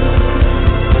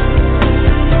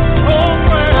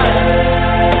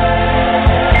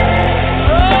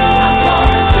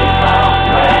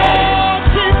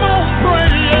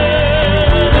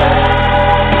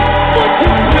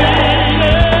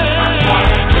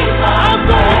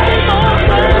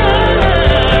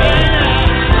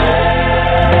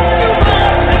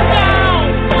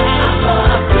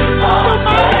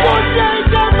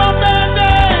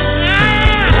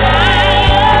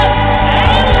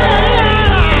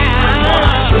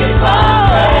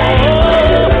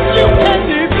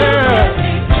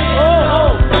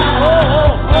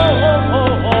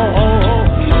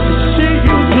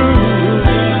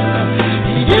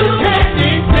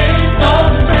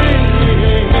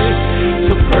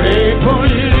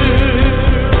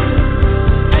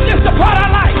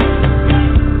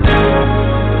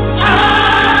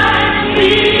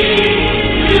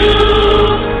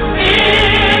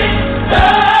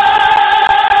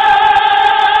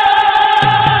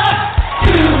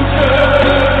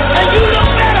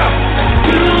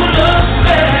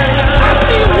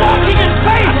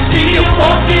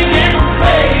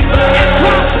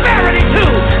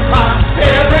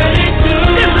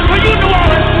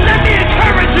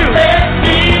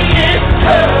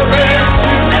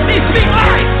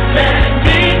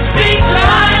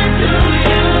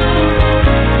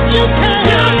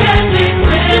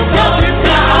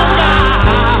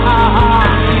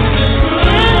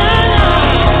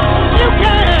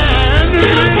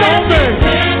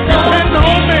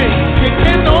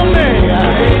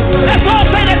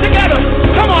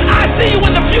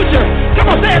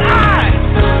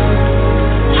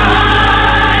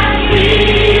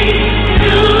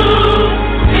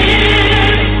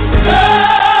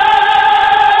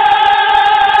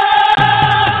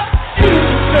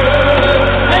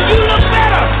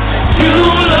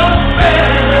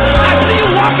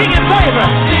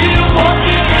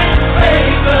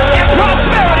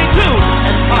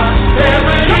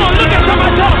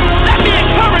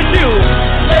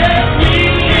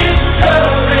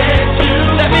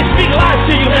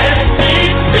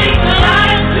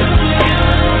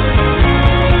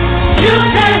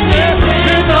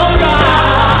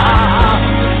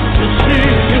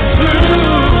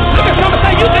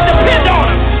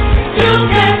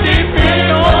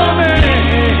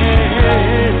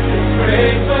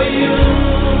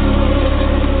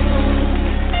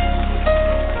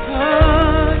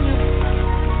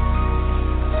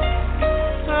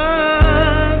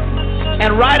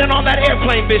 And riding on that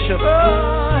airplane, Bishop,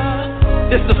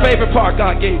 this is the favorite part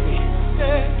God gave me.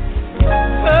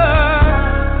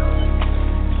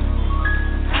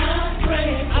 I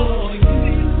pray for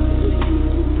you,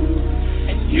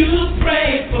 and you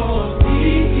pray for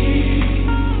me,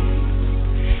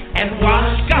 and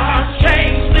watch God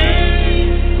change me.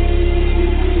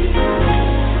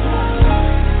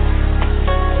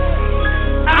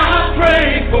 I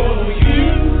pray for you,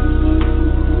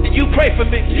 and you pray for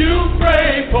me. You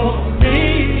pray for me,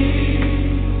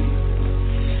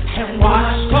 and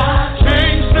watch God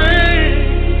change things.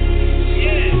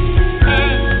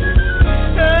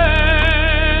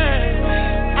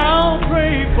 I'll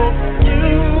pray for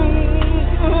you.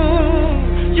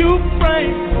 You pray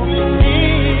for me,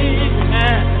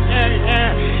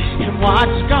 and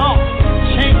watch God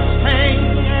change things.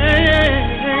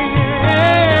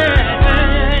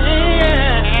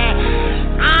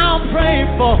 I'll pray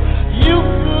for you.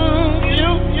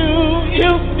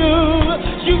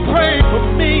 You pray for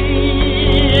me,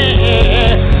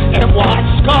 and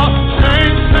watch God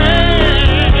change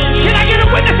things. Can I get a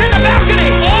witness in the balcony?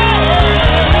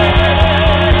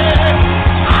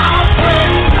 I'll pray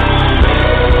for you.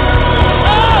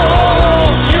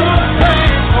 You pray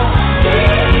for me.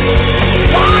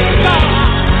 Watch God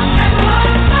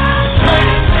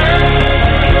change things.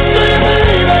 Do you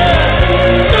believe it?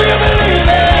 Do you believe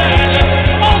it?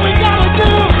 All we gotta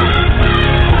do.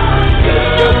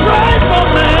 You pray for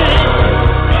me.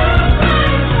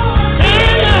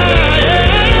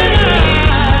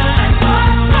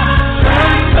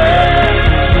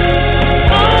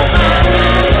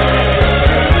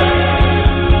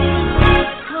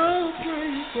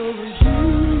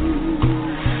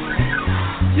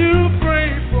 You pray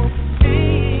for me,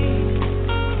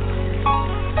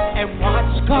 and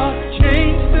watch God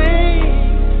change things.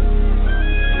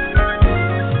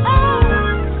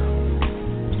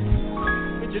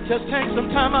 Would you just take some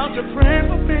time out to pray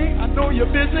for me? I know you're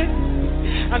busy.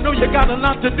 I know you got a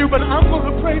lot to do, but I'm going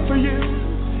to pray for you.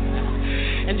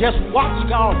 And just watch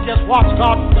God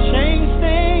change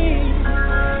things.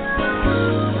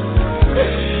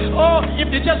 Oh,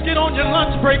 if you just get on your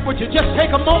lunch break, would you just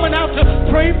take a moment out to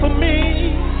pray for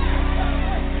me?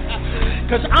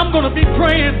 Because I'm going to be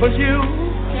praying for you.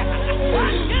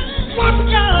 Watch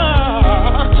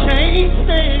God change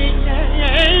things.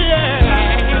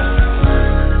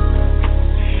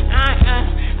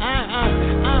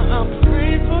 I'll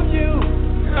pray for you.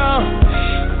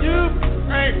 You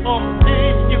pray for me.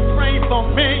 You pray for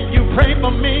me. You pray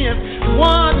for me. And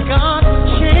watch God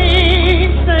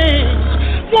change things.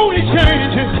 Won't He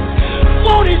change it?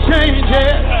 Won't He change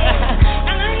it?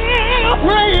 I'll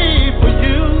pray for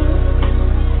you.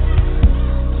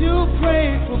 You pray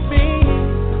for me,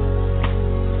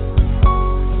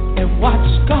 and watch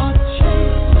God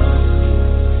change.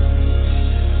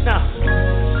 Now,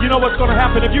 you know what's going to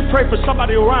happen if you pray for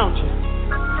somebody around you.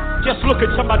 Just look at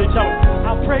somebody and tell them,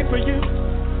 I'll pray for you.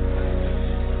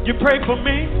 You pray for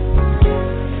me.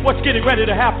 What's getting ready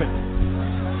to happen?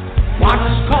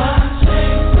 Watch God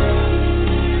change.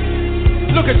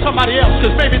 Look at somebody else,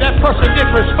 because maybe that person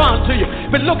didn't respond to you.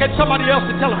 But look at somebody else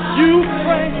and tell them, you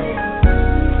pray.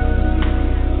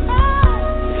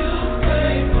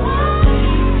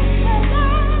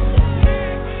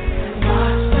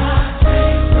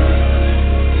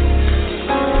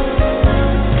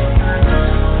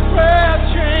 Prayer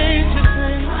changes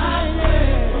things.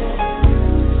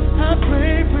 I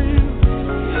pray for you.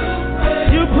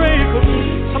 You pray for me.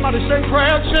 Somebody say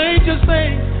prayer changes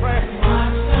things. Prayer.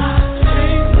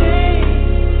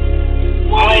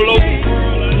 All over.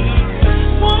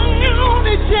 Won't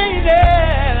He change it?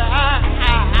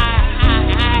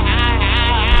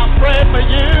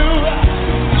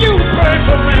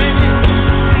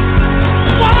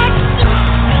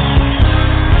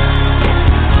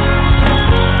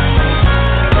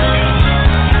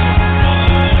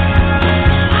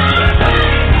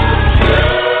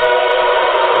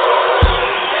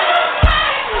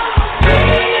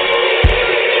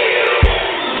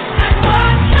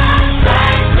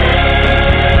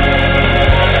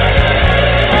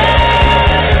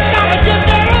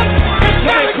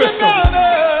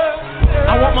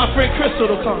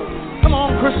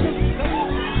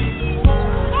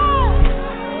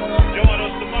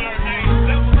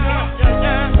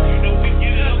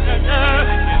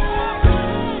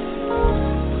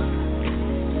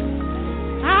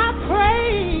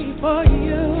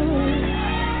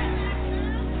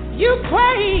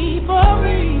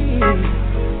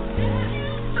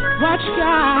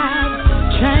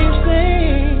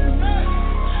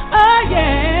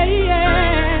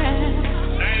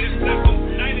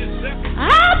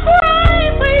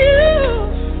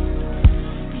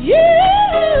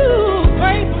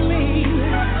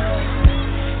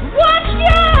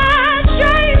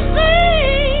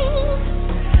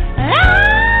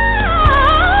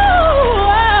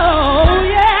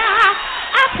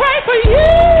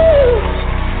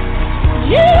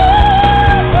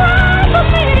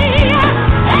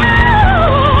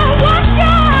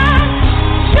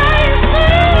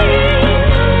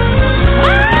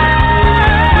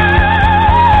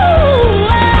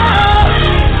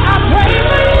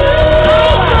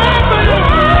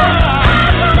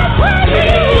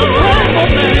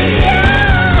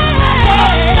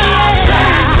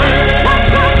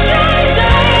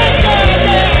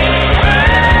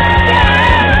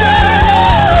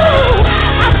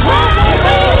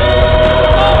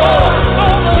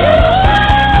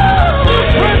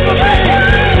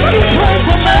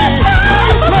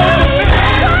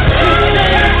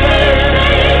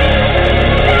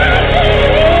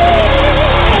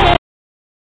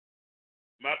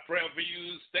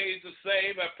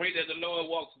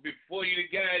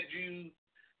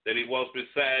 that he walks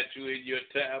beside you in your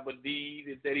time of need,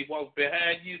 and that he walks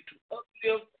behind you to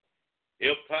uplift,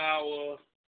 empower,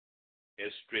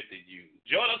 and strengthen you.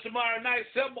 Join us tomorrow night,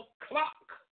 7 o'clock,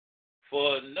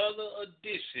 for another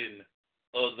edition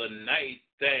of The Night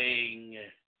Thing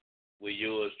with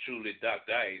yours truly,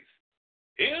 Dr. Ice.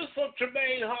 Here's from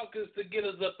Tremaine Hawkins to get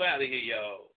us up out of here,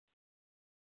 y'all.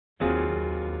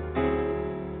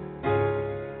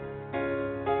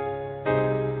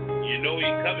 You know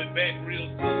he's coming back real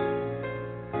soon.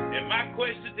 And my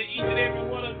question to each and every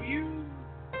one of you,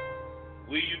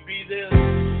 will you be there?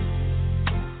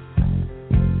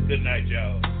 Good night,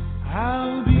 y'all.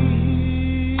 I'll be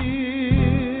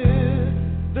here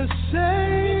the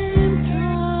same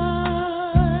time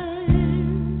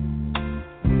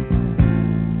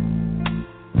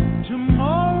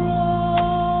tomorrow.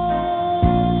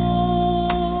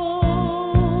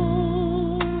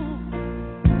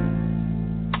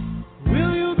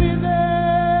 Will you be there?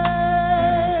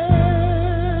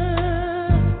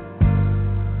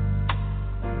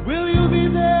 Will you be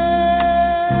there?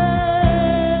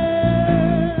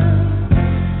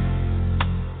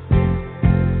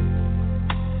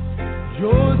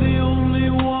 Your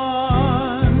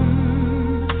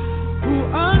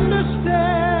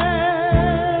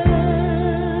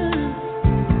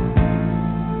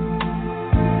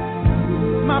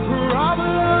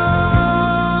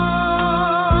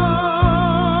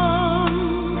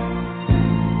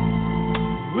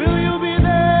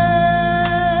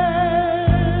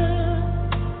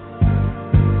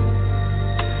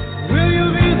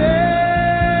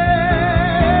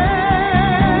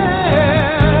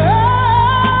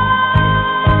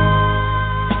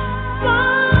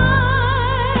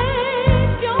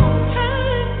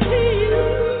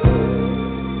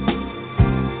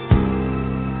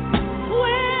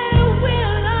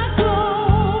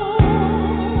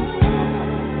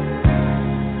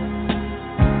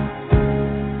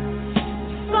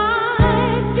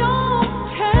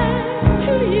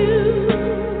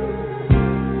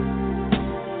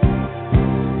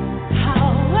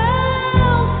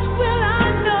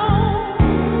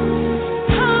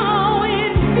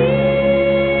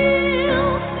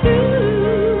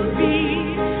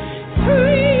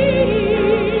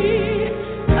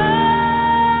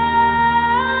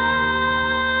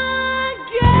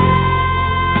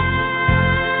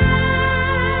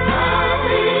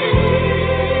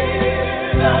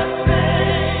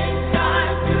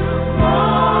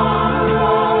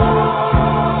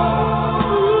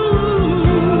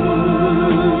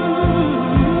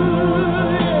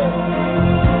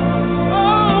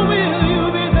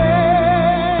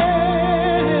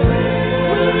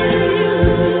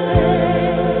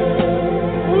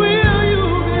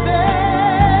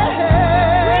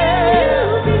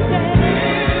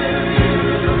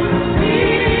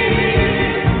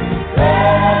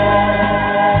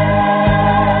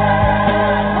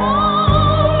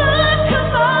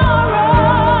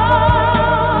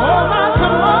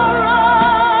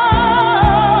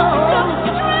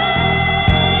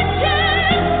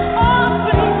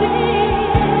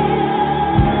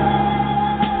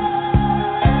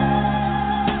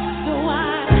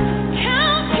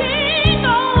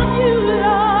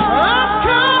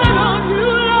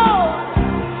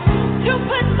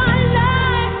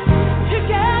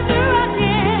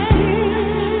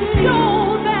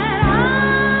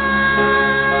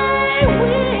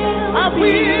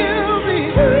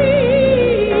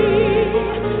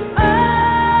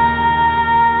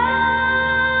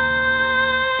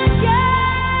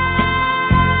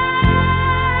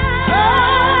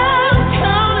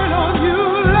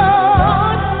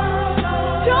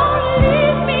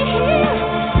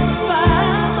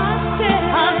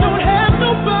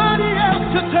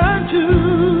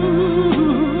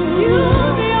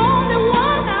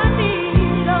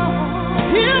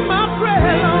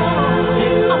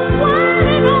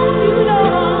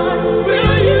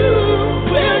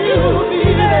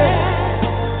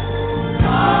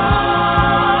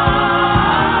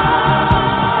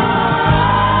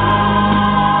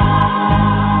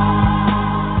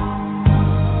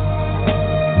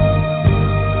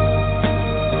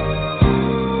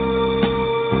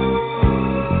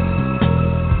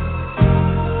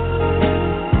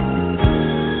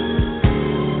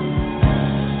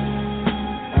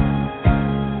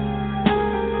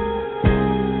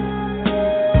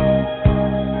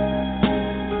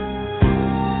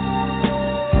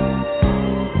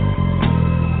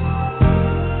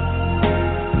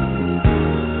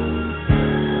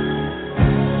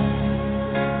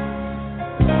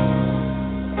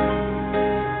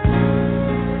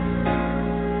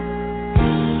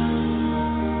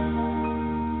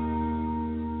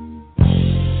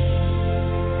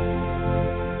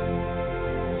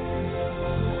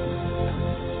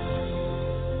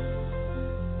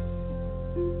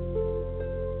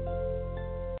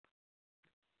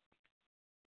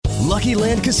Lucky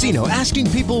Land Casino, asking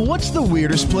people, what's the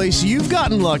weirdest place you've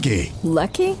gotten lucky?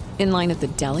 Lucky? In line at the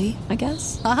deli, I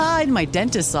guess? Aha, in my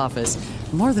dentist's office.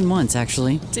 More than once,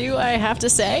 actually. Do I have to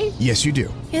say? Yes, you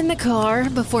do. In the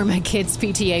car before my kids'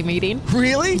 PTA meeting.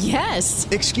 Really? Yes.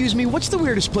 Excuse me, what's the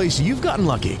weirdest place you've gotten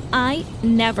lucky? I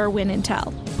never win and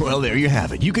tell. Well, there you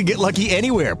have it. You can get lucky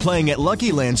anywhere, playing at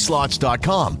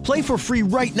LuckyLandSlots.com. Play for free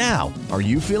right now. Are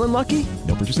you feeling lucky?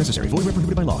 No purchase necessary. Void where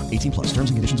prohibited by law. 18 plus.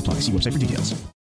 Terms and conditions apply. See website for details.